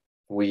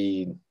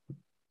 we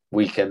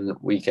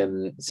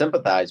can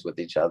sympathize with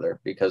each other,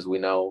 because we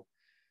know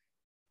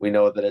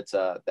that it's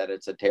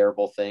a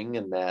terrible thing,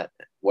 and that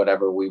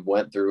whatever we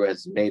went through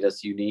has made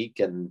us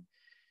unique. And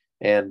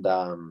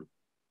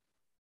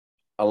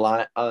a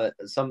line,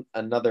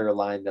 another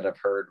line that I've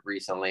heard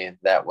recently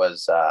that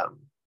was,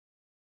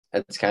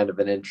 it's kind of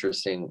an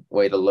interesting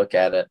way to look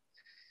at it.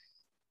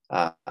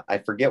 I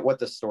forget what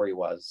the story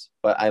was,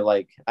 but I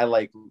like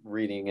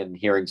reading and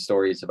hearing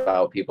stories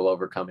about people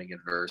overcoming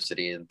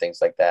adversity and things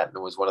like that. And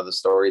it was one of the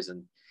stories,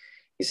 and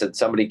he said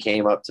somebody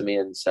came up to me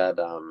and said,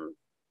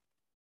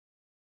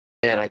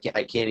 "Man, I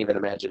can't even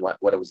imagine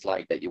what it was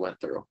like that you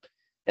went through."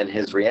 And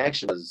his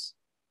reaction was,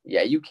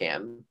 "Yeah, you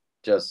can.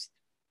 Just,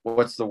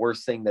 what's the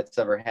worst thing that's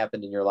ever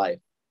happened in your life?"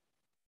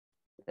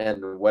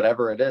 And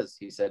whatever it is,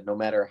 he said, no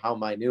matter how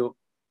minute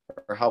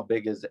or how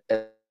big is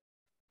it,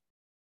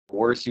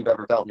 worst you've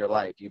ever felt in your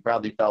life, you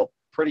probably felt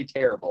pretty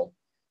terrible.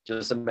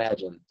 Just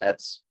imagine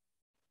that's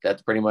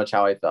pretty much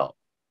how I felt.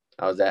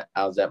 I was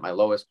at my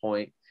lowest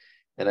point,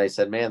 and I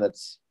said, man,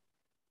 it's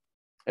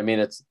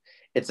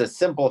a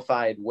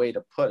simplified way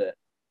to put it,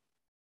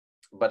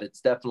 but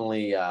it's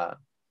definitely a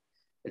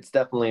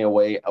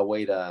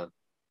way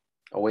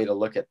to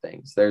look at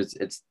things.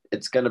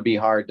 It's going to be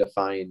hard to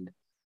find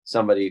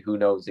somebody who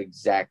knows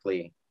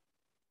exactly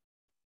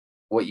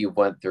what you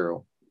went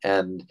through,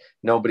 and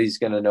nobody's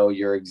going to know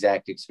your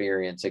exact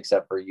experience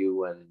except for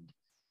you and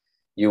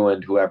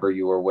whoever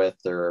you were with,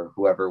 or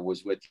whoever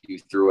was with you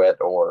through it,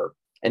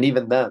 and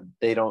even then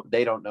they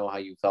don't know how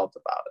you felt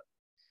about it.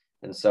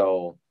 And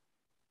so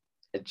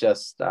it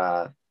just,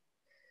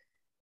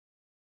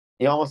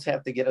 you almost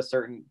have to get a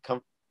certain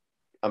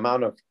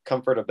amount of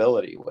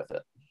comfortability with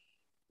it,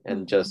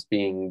 and just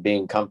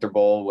being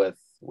comfortable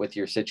with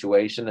your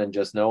situation, and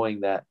just knowing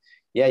that,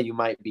 yeah, you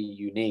might be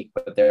unique,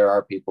 but there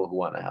are people who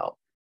want to help,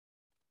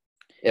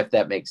 if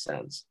that makes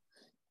sense.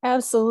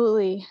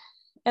 Absolutely.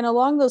 And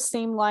along those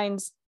same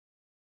lines,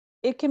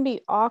 it can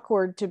be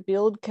awkward to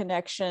build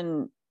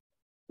connection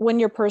when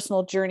your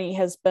personal journey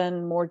has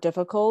been more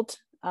difficult.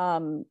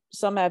 Some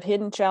have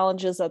hidden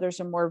challenges,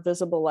 others are more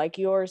visible, like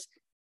yours.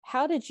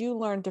 How did you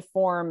learn to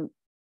form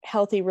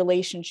healthy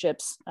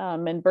relationships,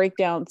 and break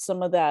down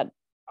some of that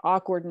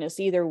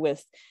awkwardness, either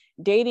with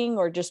dating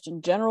or just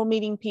in general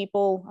meeting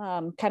people,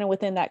 kind of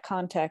within that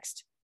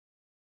context?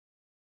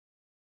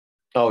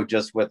 Oh,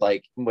 just with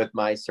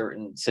my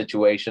certain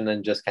situation,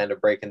 and just kind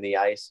of breaking the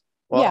ice.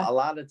 Well, Yeah. a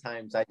lot of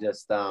times I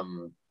just a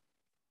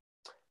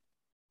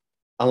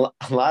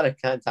lot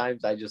of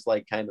times I just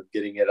like kind of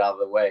getting it out of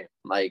the way.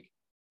 Like,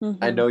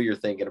 I know you're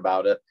thinking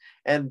about it,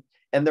 and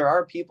there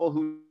are people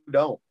who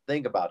don't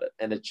think about it,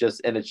 and it's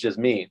just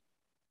me,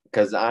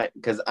 because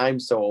I'm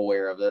so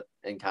aware of it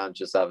and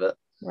conscious of it.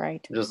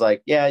 Right. I'm just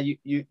like, yeah,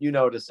 you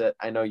notice it.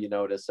 I know you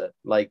notice it.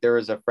 Like, there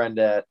was a friend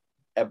at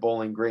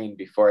Bowling Green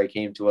before I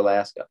came to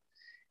Alaska,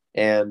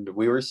 and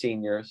we were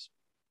seniors.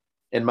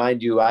 And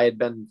mind you, I had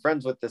been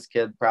friends with this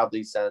kid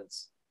probably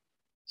since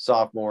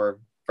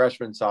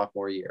freshman,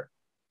 sophomore year.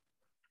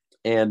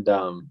 And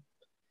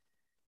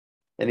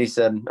he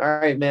said, all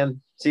right,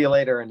 man, see you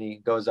later. And he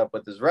goes up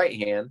with his right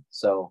hand.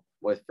 So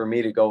for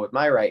me to go with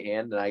my right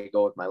hand, and I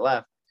go with my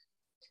left.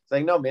 He's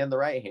like, no, man, the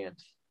right hand.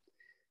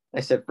 I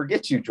said,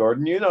 forget you,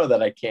 Jordan. You know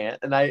that I can't.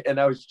 And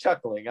I was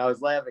chuckling. I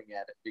was laughing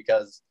at it,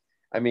 because,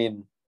 I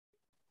mean,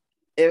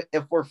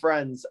 if we're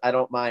friends, I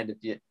don't mind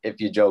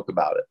if you joke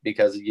about it,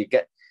 because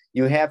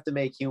you have to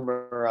make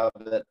humor of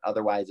it.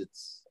 Otherwise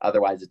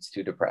it's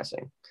too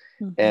depressing.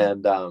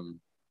 And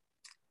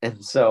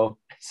so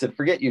I said,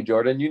 forget you,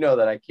 Jordan. You know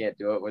that I can't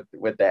do it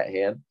with that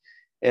hand.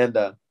 And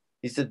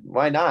he said,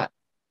 why not?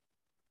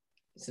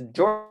 I said,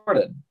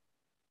 Jordan,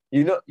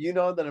 you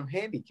know that I'm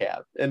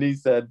handicapped. And he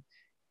said,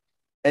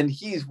 and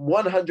he's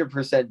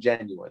 100%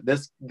 genuine.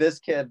 This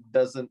kid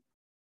doesn't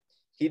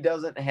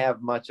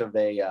have much of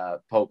a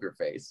poker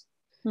face.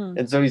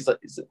 And so he said,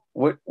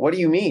 what do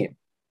you mean?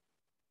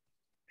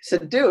 I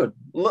said, dude,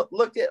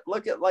 look at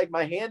like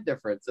my hand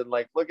difference, and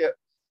like look at,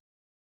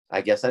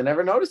 I guess I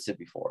never noticed it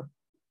before.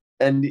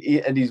 And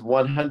he's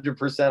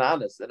 100%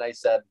 honest. And I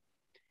said,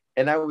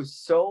 and I was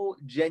so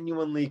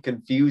genuinely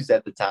confused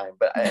at the time,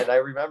 and I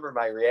remember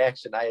my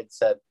reaction. I had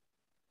said,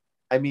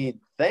 I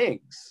mean,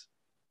 thanks,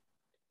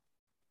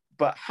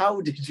 but how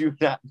did you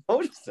not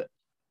notice it?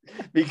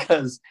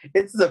 Because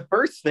it's the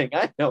first thing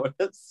I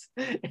noticed.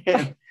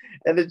 And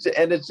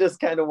it's just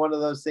kind of one of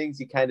those things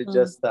you kind of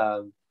just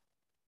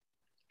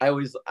I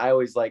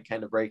always like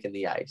kind of breaking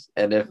the ice.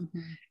 And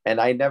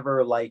and I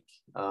never like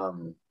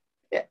and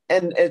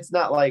it's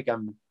not like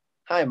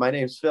hi, my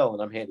name's Phil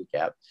and I'm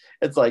handicapped.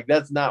 It's like,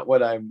 that's not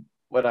what I'm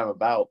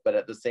about. But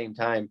at the same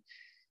time,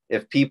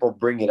 if people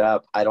bring it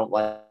up, I don't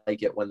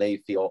like it when they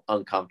feel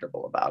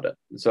uncomfortable about it.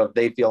 And so if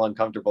they feel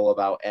uncomfortable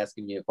about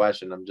asking me a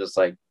question, I'm just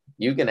like,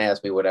 you can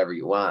ask me whatever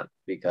you want,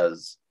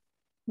 because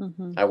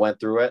I went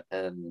through it,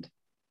 and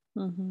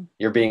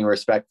you're being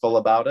respectful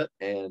about it,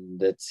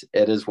 and it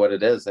is what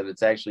it is. And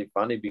it's actually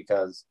funny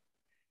because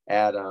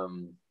at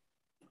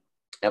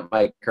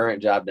my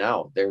current job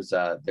now, there's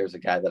a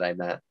guy that I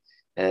met,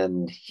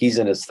 and he's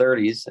in his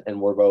 30s,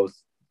 and we're both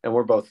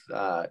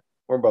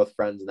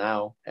friends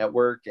now at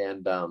work.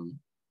 And I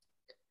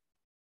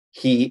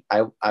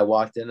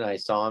walked in and I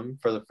saw him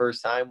for the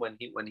first time when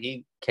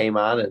he came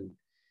on, and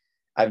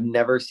I've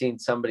never seen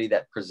somebody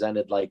that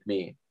presented like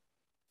me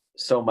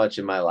so much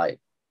in my life,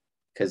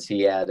 because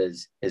he had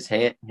his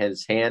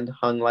hand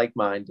hung like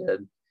mine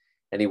did,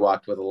 and he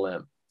walked with a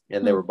limp,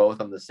 and they were both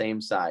on the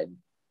same side.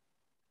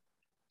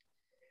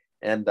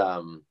 And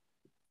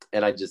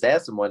I just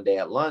asked him one day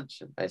at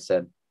lunch, and I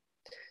said,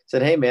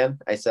 hey man,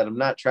 I said, I'm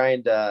not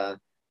trying to,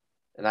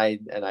 and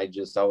I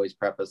just always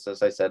preface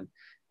this. I said,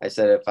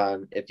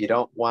 if you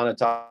don't want to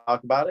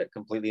talk about it,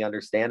 completely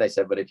understand. I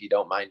said, but if you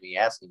don't mind me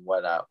asking,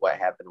 what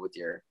happened with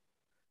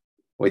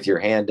your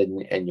hand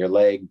and your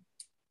leg?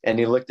 And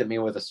he looked at me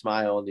with a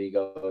smile, and he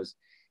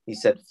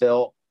said,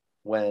 Phil,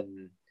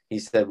 when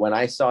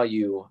I saw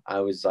you,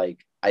 I was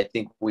like, I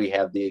think we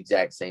have the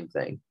exact same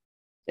thing.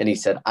 And he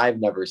said, I've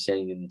never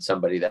seen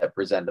somebody that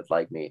presented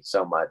like me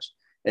so much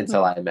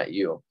until I met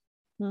you.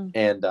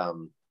 And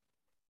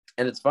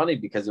it's funny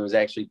because it was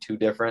actually two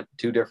different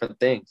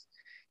things.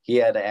 He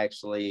had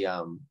actually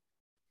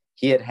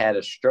he had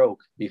a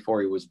stroke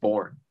before he was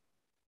born.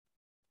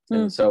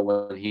 And so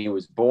when he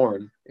was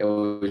born, it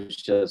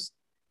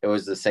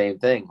was the same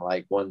thing.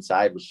 Like one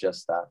side was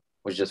just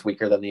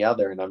weaker than the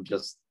other. And I'm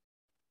just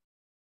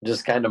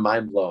kind of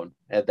mind blown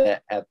at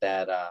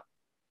that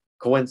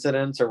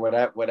coincidence, or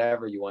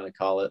whatever you want to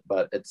call it.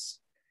 But it's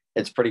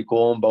pretty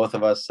cool. And both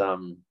of us,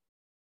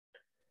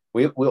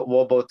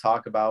 we'll both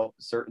talk about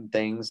certain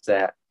things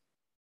that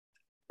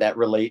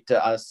relate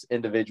to us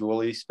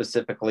individually,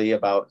 specifically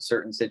about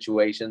certain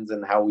situations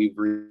and how we've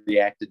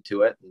reacted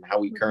to it and how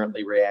we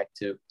currently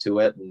react to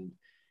it.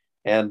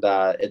 And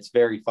it's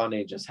very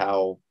funny just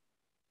how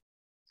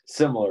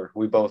similar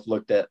we both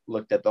looked at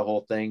the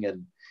whole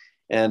thing.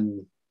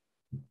 And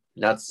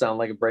not to sound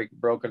like a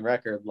broken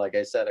record, like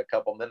I said a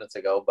couple minutes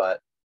ago, but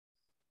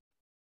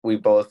we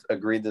both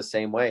agreed the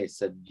same way.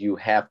 Said, you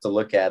have to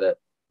look at it.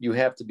 You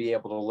have to be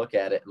able to look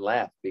at it and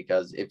laugh,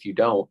 because if you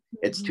don't,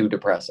 it's too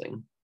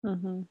depressing.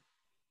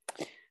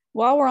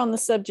 While we're on the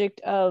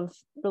subject of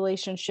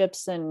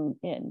relationships and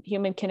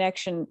human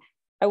connection,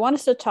 I want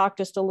us to talk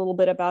just a little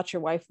bit about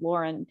your wife,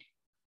 Lauren.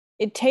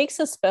 It takes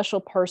a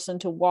special person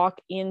to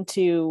walk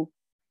into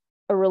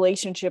a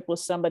relationship with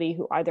somebody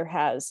who either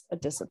has a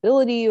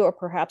disability or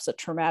perhaps a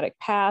traumatic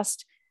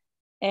past,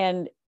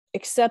 and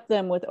accept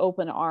them with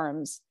open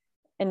arms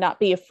and not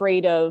be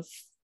afraid of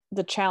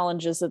the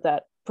challenges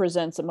that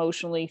presents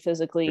emotionally,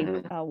 physically,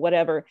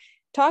 whatever.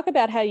 Talk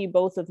about how you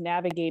both have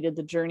navigated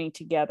the journey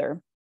together.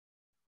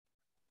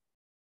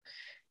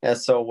 Yeah,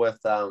 so with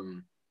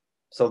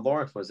so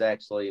Lauren was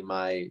actually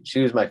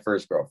she was my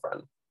first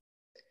girlfriend,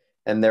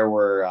 and there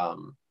were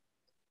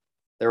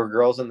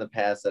girls in the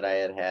past that I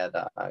had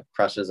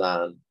crushes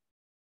on,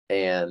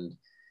 and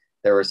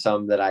there were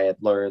some that I had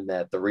learned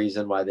that the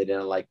reason why they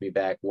didn't like me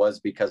back was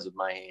because of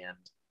my hand,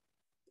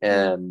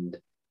 and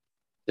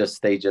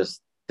they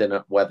just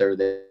didn't, whether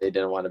they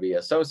didn't want to be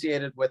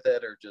associated with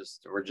it or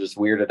just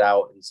weirded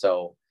out. And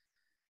so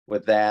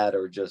with that,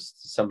 or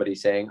just somebody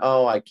saying,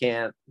 oh, I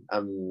can't,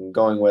 I'm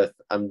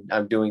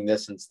doing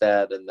this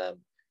instead, and then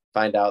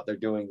find out they're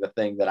doing the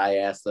thing that I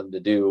asked them to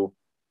do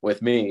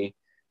with me,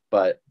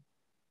 but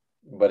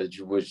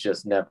it was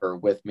just never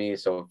with me.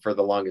 So for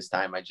the longest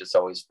time, I just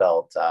always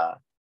felt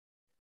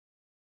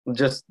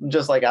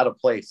just like out of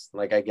place.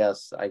 Like, I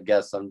guess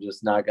I'm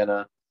just not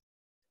gonna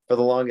for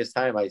the longest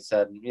time, I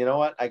said, you know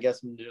what? I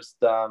guess I'm just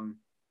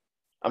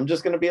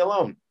going to be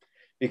alone,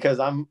 because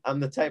I'm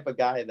the type of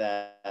guy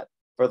that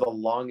for the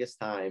longest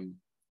time,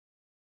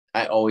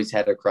 I always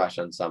had a crush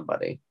on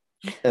somebody.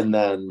 And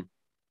then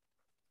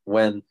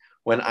when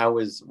when I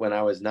was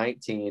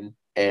 19,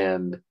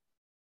 and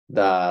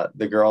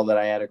the girl that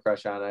I had a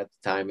crush on at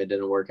the time, it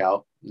didn't work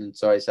out. And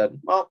so I said,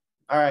 well,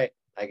 all right,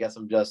 I guess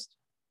I'm just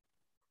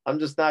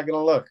not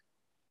gonna look.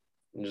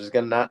 I'm just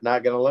gonna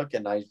not gonna look.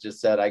 And I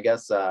just said, I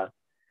guess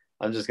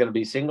I'm just gonna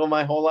be single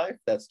my whole life.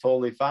 That's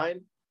totally fine.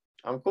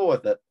 I'm cool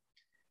with it.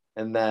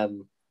 And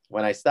then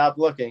when I stopped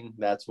looking,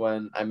 that's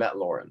when I met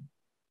Lauren.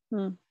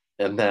 And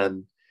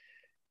then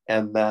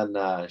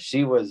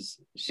she was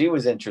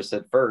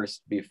interested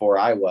first before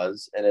I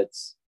was. And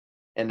it's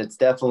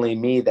definitely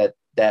me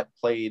that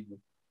played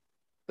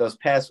those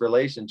past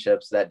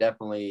relationships that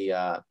definitely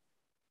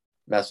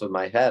mess with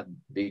my head,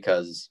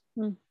 because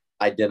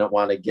I didn't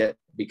want to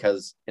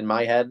because in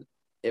my head,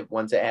 if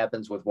once it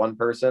happens with one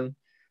person,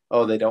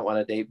 oh, they don't want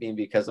to date me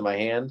because of my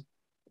hand,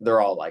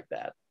 they're all like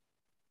that.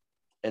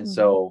 And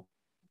so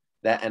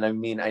and I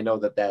mean, I know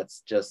that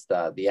that's just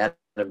the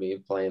enemy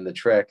playing the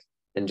trick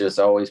and just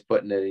always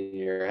putting it in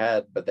your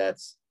head. But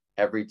that's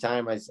every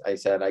time I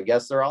said, I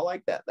guess they're all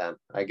like that then.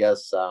 I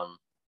guess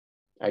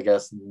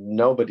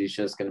nobody's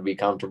just going to be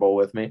comfortable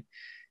with me.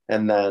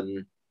 And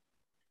then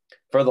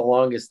for the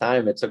longest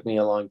time, it took me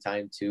a long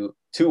time to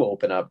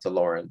open up to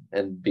Lauren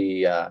and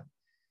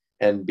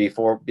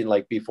before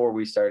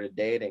we started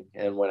dating.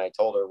 And when I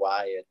told her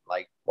why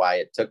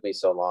it took me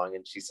so long,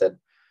 and she said,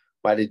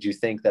 why did you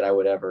think that I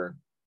would ever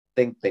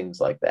think things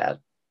like that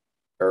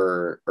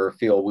or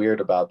feel weird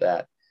about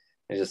that?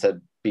 I just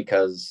said,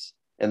 because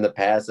in the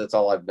past, that's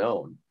all I've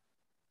known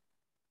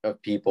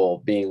of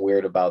people being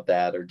weird about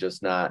that, or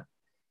just not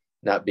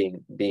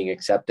being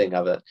accepting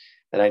of it.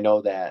 And I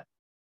know that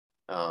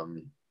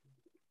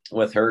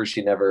with her,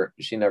 she never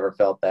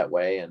felt that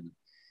way, and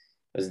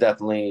it was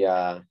definitely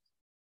a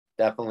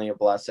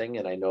blessing.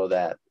 And I know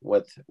that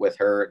with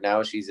her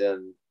now, she's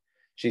an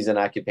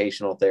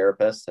occupational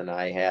therapist, and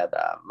I had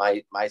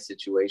my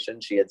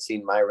situation. She had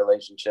seen my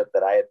relationship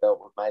that I had built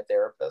with my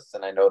therapist,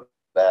 and I know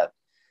that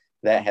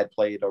had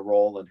played a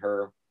role in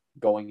her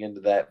going into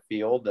that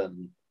field.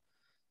 And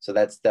so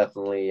that's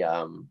definitely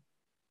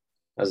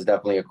was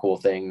definitely a cool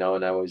thing. No,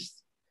 and I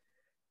was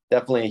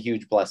definitely a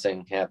huge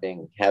blessing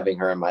having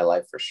her in my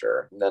life, for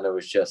sure. And then it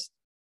was just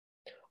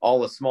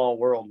all a small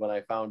world when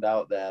I found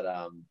out that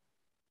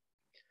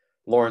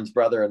Lauren's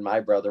brother and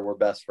my brother were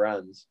best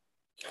friends,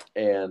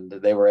 and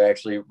they were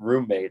actually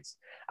roommates.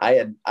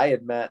 I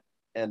had met,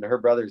 and her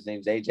brother's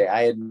name's AJ.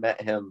 I had met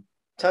him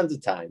tons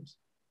of times,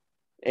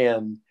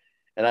 and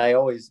I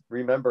always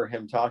remember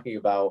him talking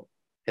about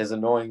his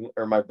annoying,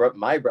 or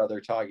my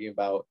brother talking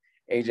about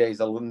AJ's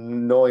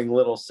annoying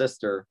little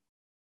sister,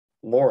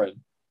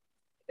 Lauren.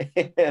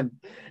 and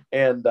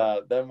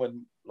then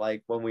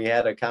when we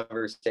had a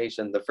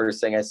conversation, the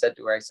first thing I said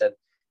to her, I said,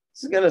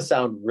 this is going to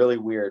sound really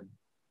weird,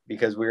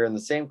 because we were in the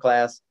same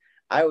class.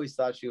 I always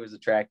thought she was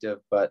attractive,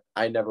 but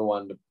I never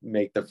wanted to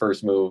make the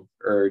first move,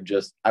 or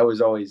I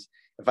was always,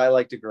 if I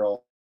liked a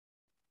girl,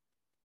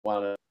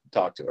 want to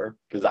talk to her,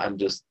 because I'm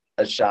just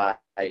a shy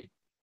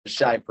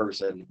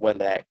person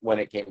when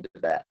it came to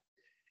that.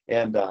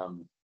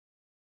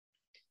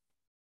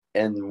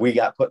 And we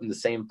got put in the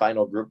same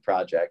final group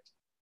project.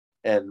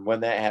 And when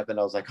that happened,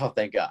 I was like, oh,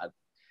 thank God.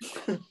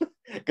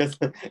 Because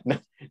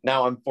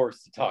now I'm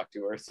forced to talk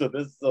to her. So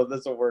this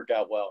will work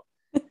out well.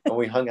 And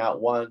we hung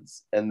out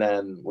once, and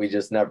then we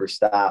just never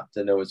stopped.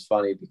 And it was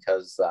funny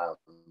because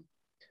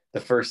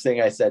the first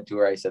thing I said to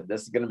her, I said,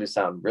 this is going to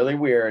sound really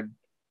weird,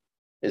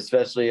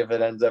 especially if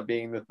it ends up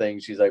being the thing.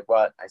 She's like,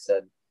 what? I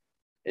said,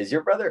 is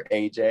your brother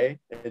AJ?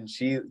 And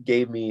she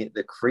gave me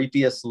the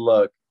creepiest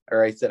look.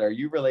 Or I said, are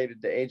you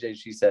related to AJ?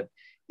 She said,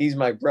 he's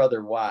my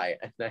brother. Why?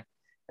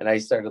 And I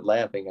started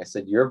laughing. I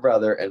said, your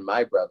brother and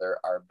my brother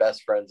are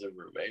best friends and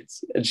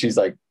roommates. And she's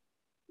like,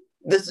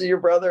 this is your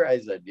brother? I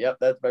said, yep,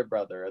 that's my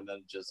brother. And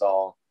then just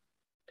all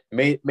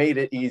made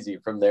it easy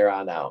from there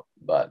on out.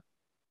 But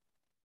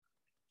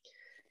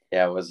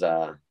yeah, it was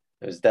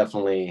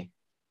definitely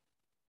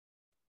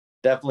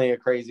a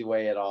crazy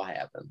way it all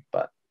happened.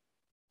 But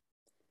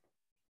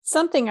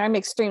something I'm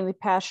extremely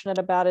passionate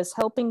about is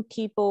helping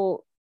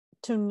people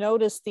to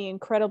notice the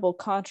incredible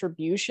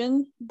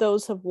contribution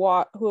those who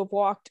have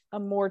walked a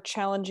more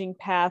challenging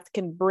path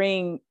can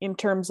bring in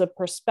terms of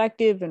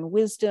perspective and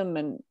wisdom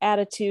and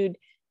attitude.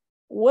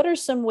 What are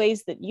some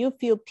ways that you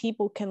feel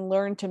people can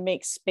learn to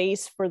make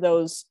space for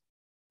those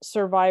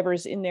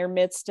survivors in their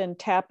midst and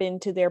tap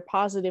into their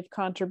positive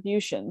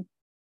contribution?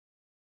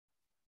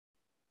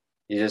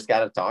 You just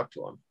got to talk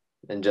to them.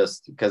 And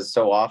just because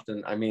so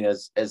often, I mean,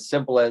 as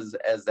simple as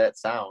that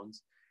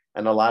sounds,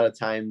 and a lot of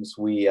times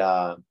we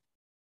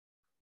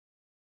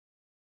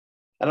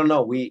I don't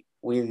know, we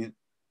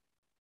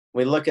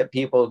look at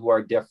people who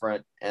are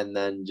different, and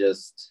then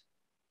just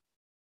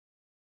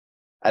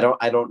I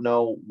don't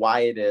know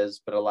why it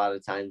is, but a lot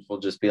of times we'll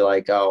just be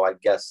like, oh, I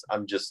guess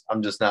I'm just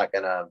not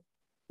gonna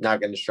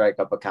strike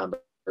up a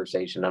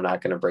conversation. I'm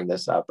not going to bring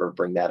this up or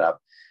bring that up,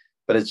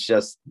 but it's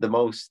just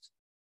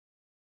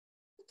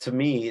to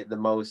me, the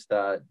most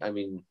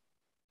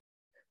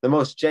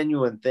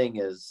genuine thing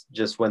is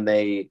just when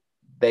they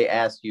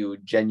ask you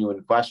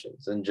genuine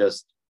questions and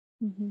just,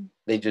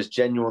 they just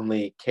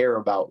genuinely care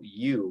about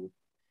you,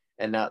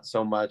 and not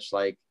so much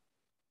like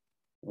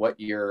what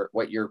your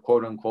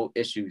quote unquote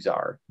issues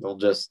are. They'll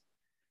just,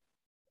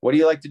 what do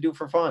you like to do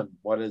for fun?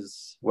 What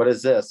is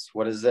this?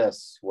 What is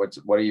this? What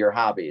are your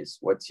hobbies?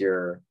 What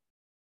do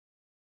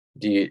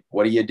you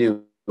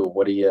do?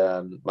 What do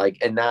you like?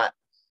 And not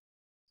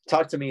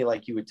talk to me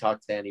like you would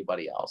talk to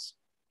anybody else.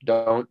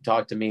 Don't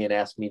talk to me and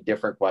ask me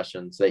different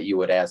questions that you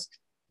would ask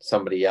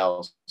somebody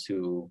else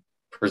who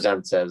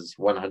presents as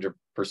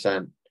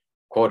 100%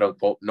 quote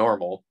unquote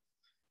normal.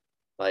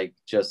 Like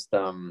just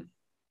I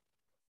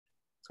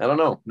don't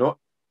know, no,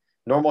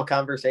 normal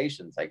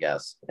conversations, I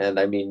guess. And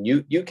I mean,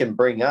 you can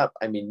bring up,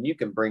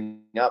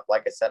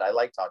 like I said, I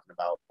like talking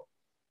about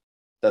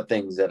the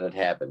things that had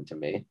happened to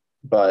me,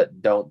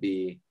 but don't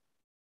be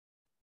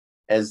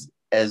as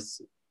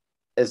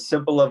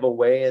simple of a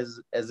way as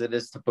it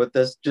is to put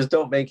this, just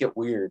don't make it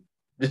weird.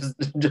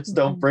 Just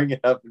don't bring it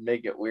up and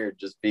make it weird.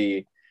 Just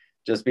be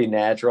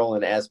natural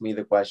and ask me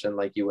the question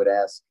like you would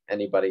ask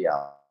anybody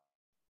else.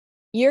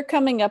 You're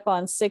coming up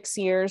on 6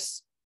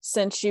 years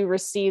since you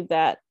received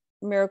that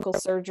miracle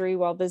surgery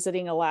while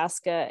visiting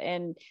Alaska,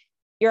 and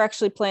you're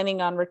actually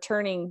planning on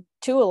returning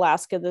to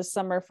Alaska this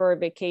summer for a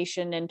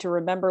vacation and to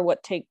remember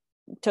what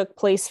took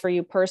place for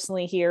you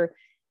personally here.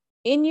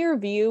 In your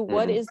view,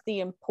 what is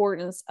the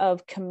importance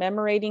of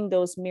commemorating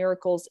those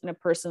miracles in a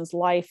person's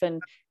life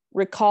and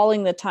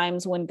recalling the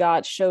times when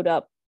God showed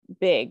up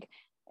big?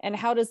 And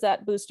how does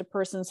that boost a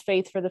person's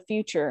faith for the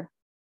future?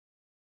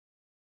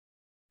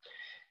 I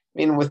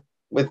mean,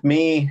 with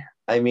me,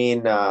 I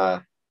mean,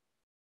 a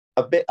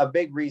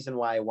big reason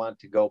why I want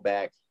to go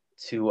back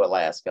to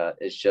Alaska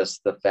is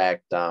just the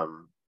fact,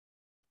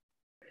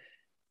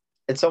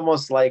 it's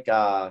almost like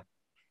a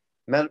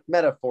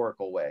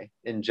metaphorical way,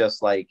 in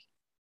just like,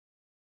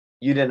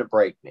 you didn't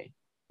break me,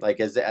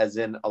 like as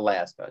in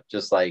Alaska,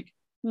 just like,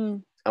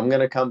 I'm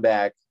gonna come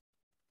back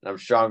and I'm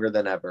stronger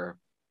than ever,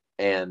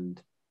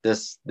 and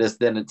this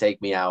didn't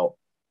take me out.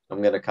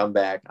 I'm gonna come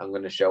back, I'm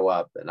gonna show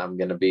up, and I'm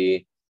gonna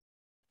be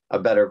a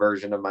better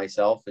version of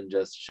myself, and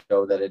just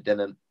show that it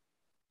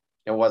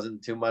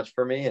wasn't too much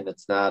for me, and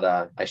it's not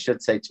I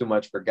should say too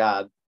much for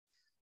God,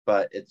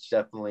 but it's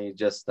definitely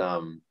just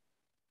I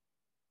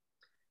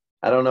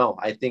don't know,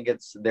 I think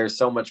there's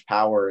so much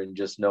power in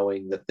just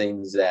knowing the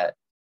things that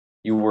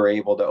you were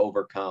able to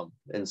overcome.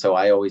 And so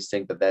I always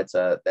think that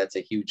that's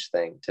a huge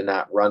thing, to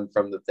not run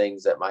from the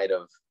things that might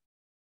have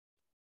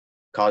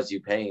caused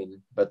you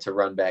pain, but to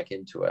run back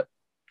into it,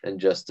 and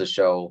just to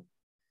show,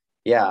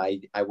 yeah,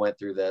 I went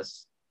through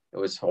this. It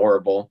was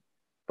horrible,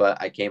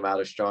 but I came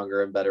out a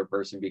stronger and better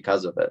person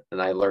because of it.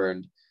 And I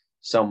learned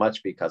so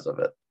much because of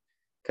it.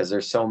 Because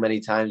there's so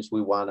many times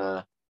we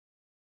want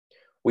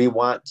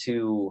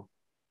to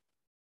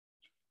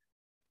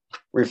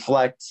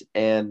reflect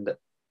and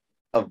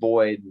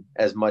avoid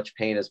as much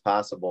pain as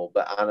possible.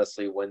 But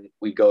honestly, when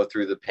we go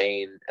through the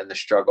pain and the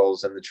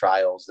struggles and the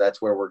trials,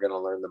 that's where we're going to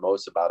learn the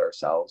most about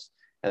ourselves.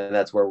 And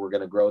that's where we're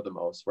going to grow the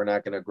most. We're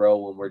not going to grow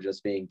when we're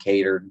just being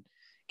catered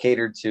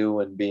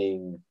to, and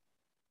being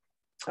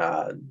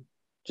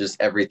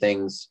just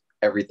everything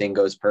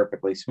goes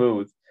perfectly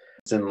smooth.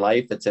 It's in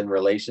life, it's in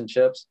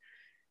relationships.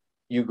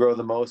 You grow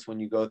the most when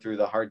you go through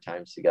the hard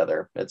times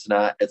together. It's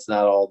not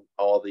all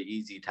the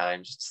easy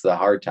times. It's the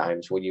hard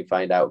times when you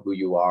find out who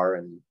you are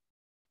and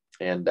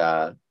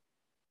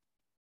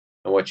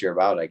what you're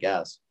about, I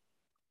guess.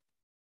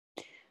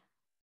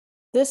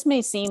 This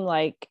may seem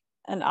like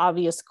an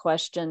obvious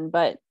question,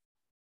 but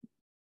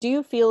do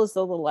you feel as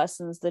though the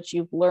lessons that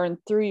you've learned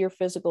through your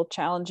physical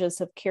challenges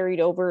have carried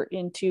over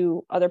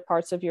into other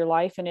parts of your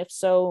life? And if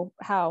so,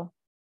 how?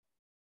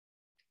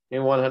 I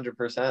mean,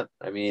 100%.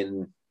 I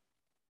mean,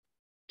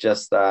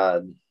 just,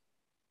 first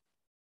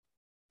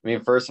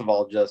of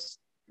all, just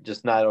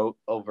not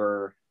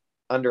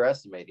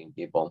underestimating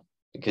people,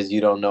 because you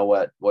don't know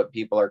what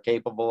people are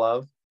capable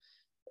of.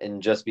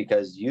 And just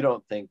because you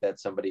don't think that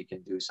somebody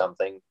can do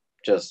something,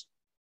 just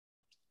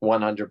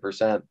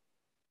 100%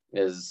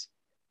 is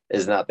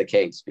not the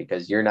case,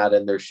 because you're not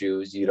in their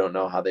shoes. You don't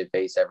know how they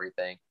face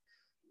everything.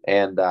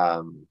 And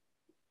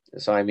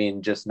so, I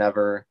mean, just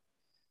never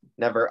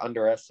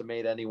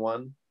underestimate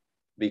anyone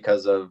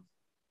because of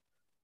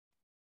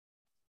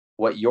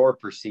what your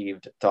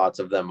perceived thoughts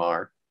of them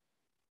are.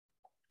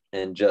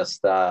 And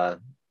just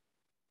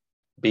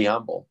be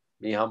humble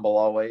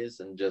always,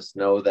 and just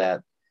know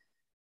that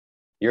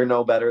you're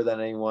no better than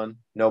anyone.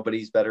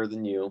 Nobody's better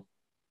than you.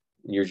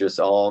 You just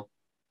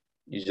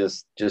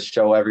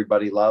show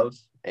everybody love,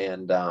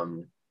 and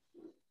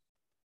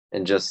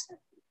just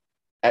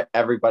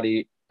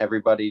everybody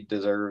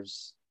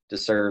deserves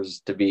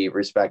to be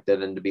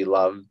respected and to be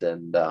loved.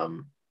 And I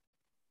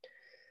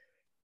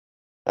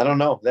don't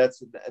know,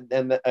 that's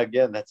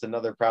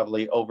another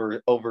probably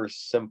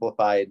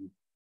oversimplified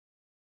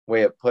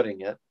way of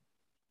putting it,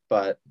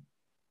 but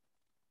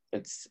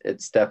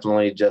it's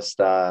definitely just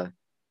a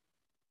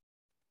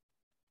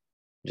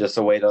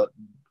way to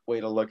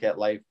look at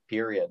life,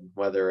 period.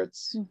 Whether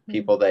it's Mm-hmm.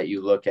 people that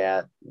you look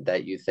at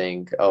that you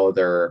think, oh,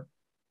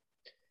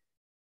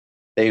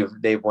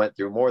 they've went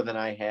through more than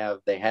I have,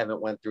 they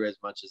haven't went through as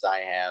much as I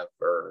have,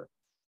 or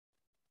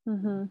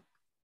Mm-hmm.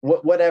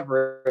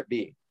 whatever it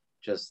be.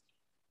 Just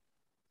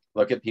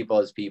look at people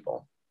as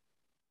people.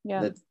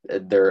 Yeah.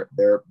 That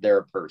they're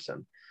a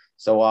person.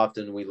 So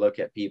often we look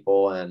at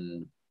people,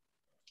 and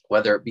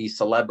whether it be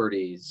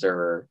celebrities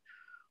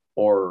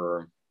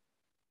or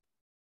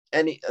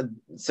any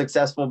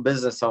successful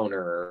business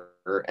owner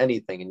or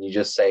anything, and you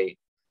just say,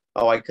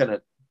 oh, I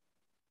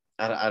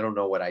don't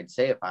know what I'd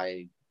say if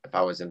I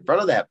was in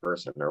front of that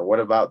person, or what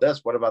about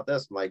this, I'm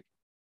like,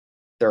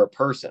 they're a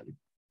person.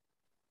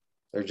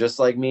 They're just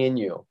like me and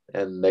you,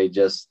 and they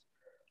just,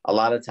 a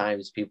lot of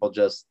times people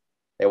just,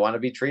 they want to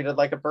be treated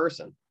like a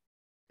person,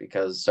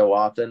 because so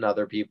often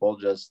other people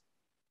just,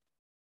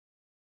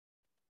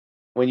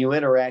 when you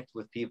interact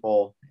with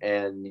people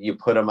and you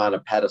put them on a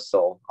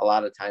pedestal, a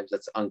lot of times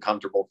it's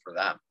uncomfortable for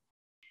them.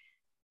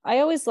 I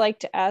always like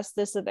to ask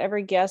this of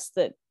every guest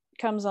that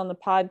comes on the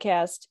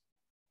podcast.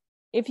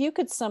 If you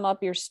could sum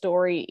up your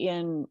story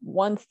in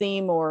one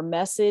theme or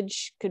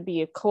message, could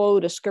be a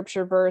quote, a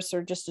scripture verse,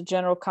 or just a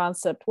general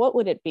concept, what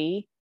would it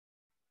be?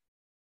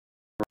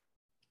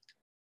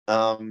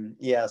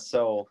 Yeah,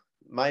 so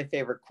my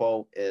favorite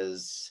quote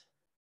is,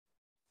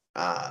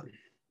 um,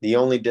 the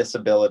only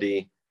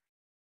disability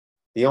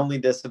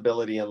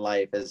in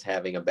life is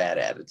having a bad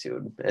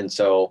attitude. And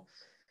so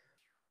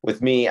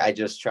with me, I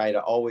just try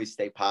to always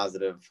stay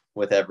positive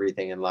with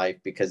everything in life,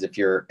 because if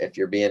you're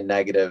being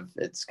negative,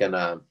 it's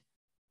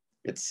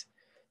it's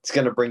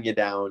going to bring you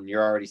down.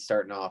 You're already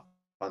starting off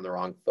on the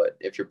wrong foot.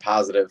 If you're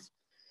positive,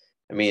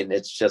 I mean,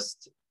 it's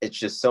just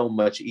so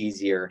much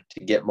easier to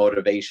get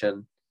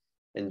motivation,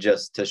 and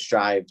just to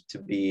strive to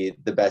be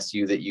the best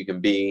you that you can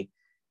be,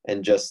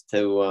 and just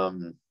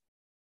to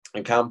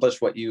accomplish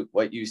what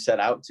you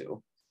set out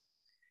to.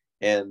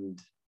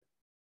 And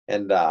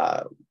and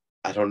I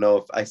don't know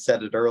if I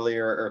said it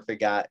earlier or if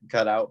it got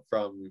cut out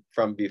from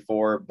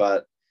before,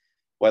 but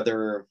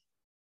whether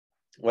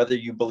whether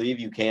you believe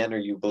you can or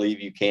you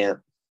believe you can't,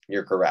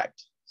 you're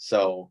correct.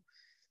 So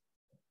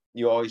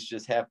you always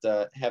just have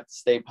to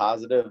stay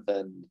positive,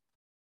 and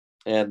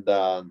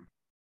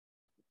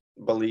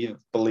believe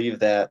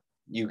that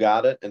you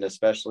got it, and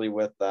especially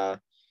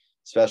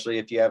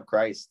if you have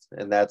Christ.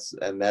 And that's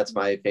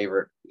my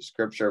favorite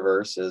scripture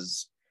verse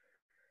is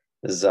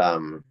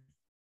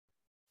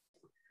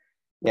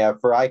yeah,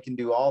 for I can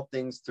do all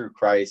things through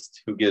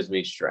Christ who gives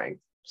me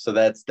strength. So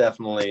that's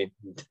definitely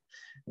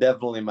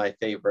my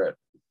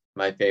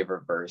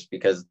favorite verse,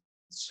 because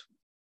it's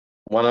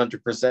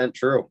 100%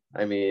 true.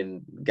 I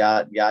mean,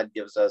 God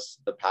gives us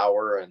the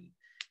power, and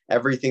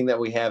everything that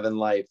we have in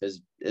life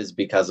is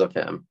because of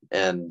him.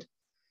 And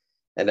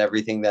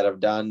everything that I've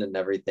done and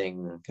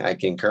everything I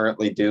can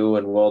currently do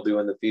and will do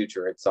in the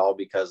future, it's all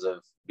because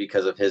of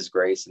his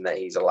grace, and that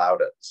he's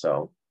allowed it.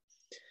 So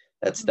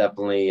that's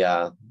definitely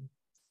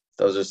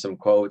those are some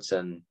quotes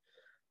and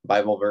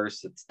Bible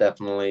verse. It's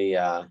definitely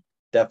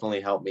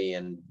helped me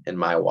in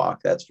my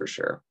walk, that's for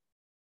sure.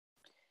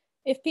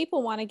 If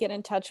people want to get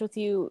in touch with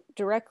you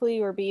directly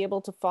or be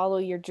able to follow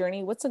your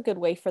journey, what's a good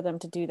way for them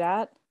to do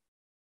that?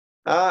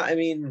 I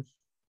mean,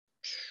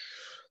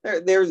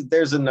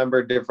 there's a number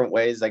of different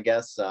ways, I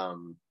guess.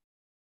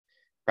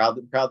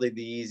 Probably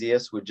the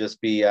easiest would just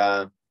be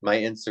my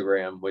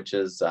Instagram, which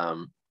is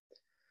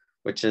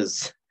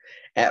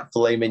at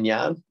filet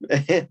mignon.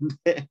 And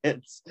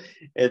it's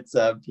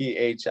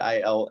PHILAY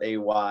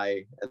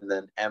and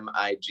then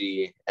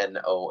MIGNON,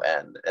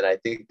 and I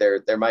think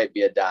there might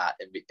be a dot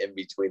in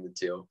between the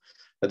two,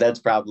 but that's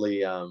probably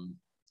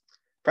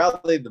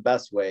the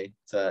best way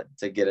to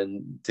get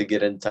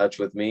in touch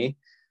with me.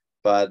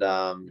 But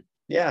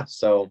yeah,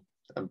 so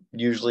I'm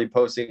usually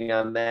posting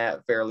on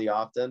that fairly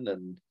often.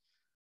 And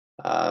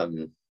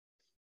um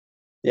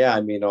yeah,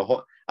 I mean,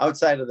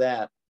 outside of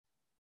that,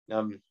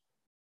 um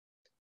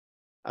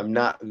I'm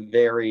not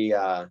very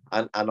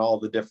on all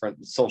the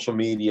different social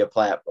media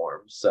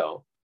platforms.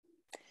 So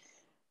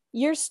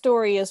Your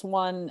story is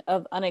one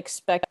of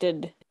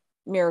unexpected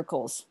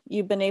miracles.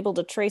 You've been able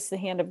to trace the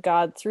hand of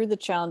God through the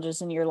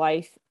challenges in your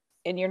life,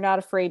 and you're not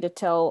afraid to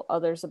tell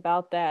others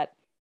about that.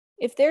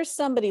 If there's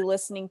somebody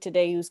listening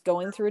today who's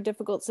going through a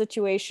difficult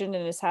situation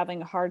and is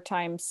having a hard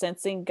time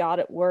sensing God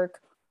at work,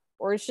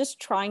 or is just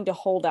trying to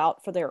hold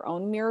out for their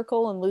own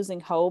miracle and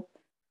losing hope,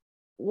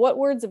 what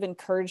words of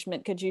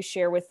encouragement could you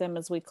share with them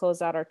as we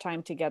close out our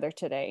time together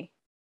today?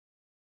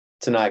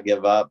 to not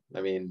give up.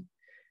 I mean,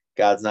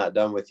 God's not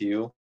done with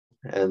you.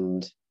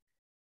 And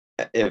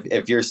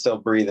if you're still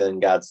breathing,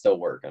 God's still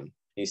working.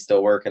 He's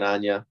still working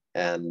on you.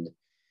 And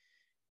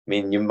I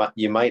mean,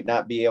 you might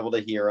not be able to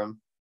hear him,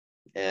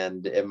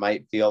 and it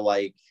might feel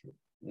like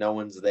no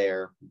one's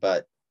there,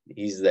 but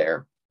he's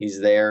there. He's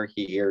there.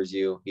 He hears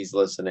you. He's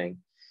listening.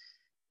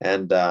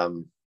 And a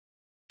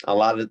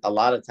lot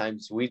of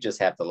times we just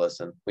have to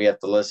listen. We have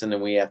to listen,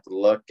 and we have to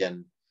look,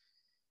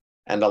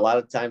 And a lot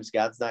of times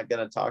God's not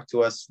going to talk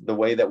to us the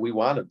way that we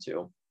want him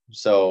to.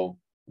 So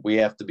we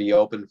have to be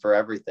open for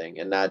everything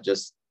and not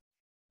just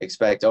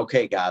expect,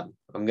 okay, God,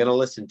 I'm going to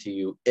listen to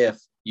you if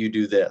you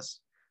do this.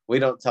 We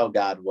don't tell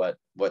God what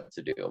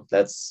to do.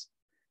 That's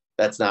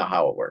not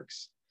how it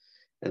works.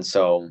 And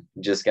so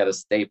you just got to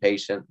stay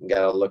patient and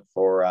got to look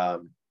for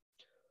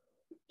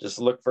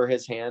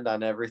his hand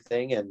on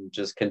everything, and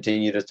just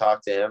continue to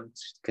talk to him,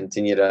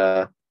 continue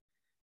to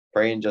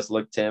pray, and just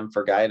look to him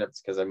for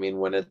guidance. Because I mean,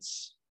 when it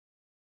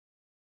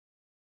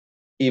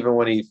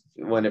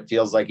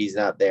feels like he's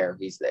not there,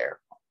 he's there.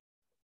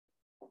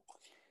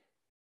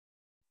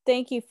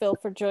 Thank you, Phil,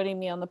 for joining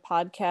me on the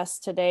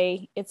podcast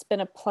today. It's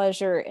been a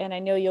pleasure, and I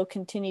know you'll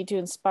continue to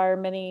inspire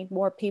many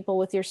more people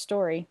with your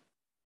story.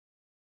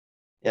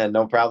 Yeah,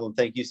 no problem.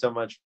 Thank you so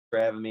much for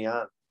having me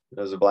on. It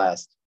was a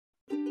blast.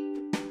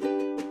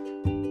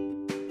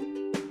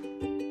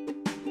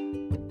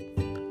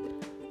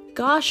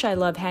 Gosh, I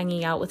love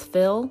hanging out with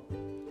Phil.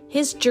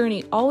 His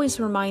journey always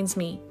reminds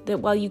me that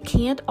while you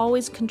can't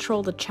always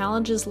control the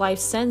challenges life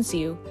sends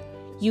you,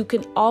 you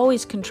can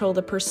always control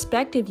the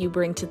perspective you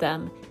bring to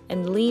them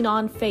and lean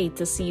on faith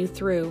to see you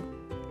through.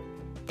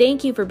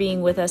 Thank you for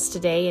being with us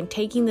today and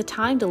taking the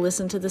time to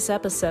listen to this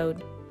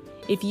episode.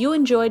 If you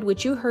enjoyed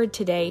what you heard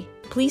today,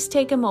 please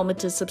take a moment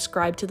to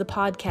subscribe to the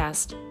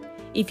podcast.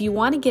 If you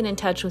want to get in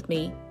touch with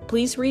me,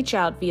 please reach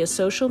out via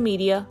social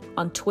media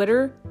on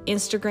Twitter,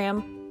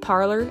 Instagram,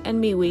 Parler,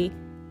 and MeWe,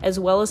 as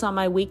well as on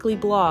my weekly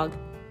blog,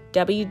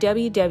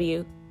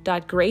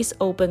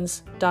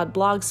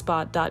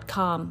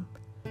 www.graceopens.blogspot.com.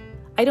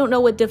 I don't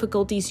know what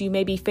difficulties you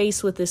may be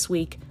faced with this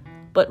week,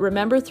 but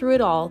remember through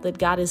it all that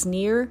God is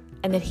near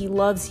and that He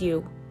loves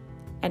you.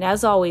 And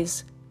as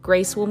always,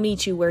 grace will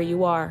meet you where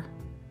you are.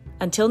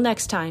 Until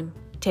next time,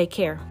 take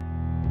care.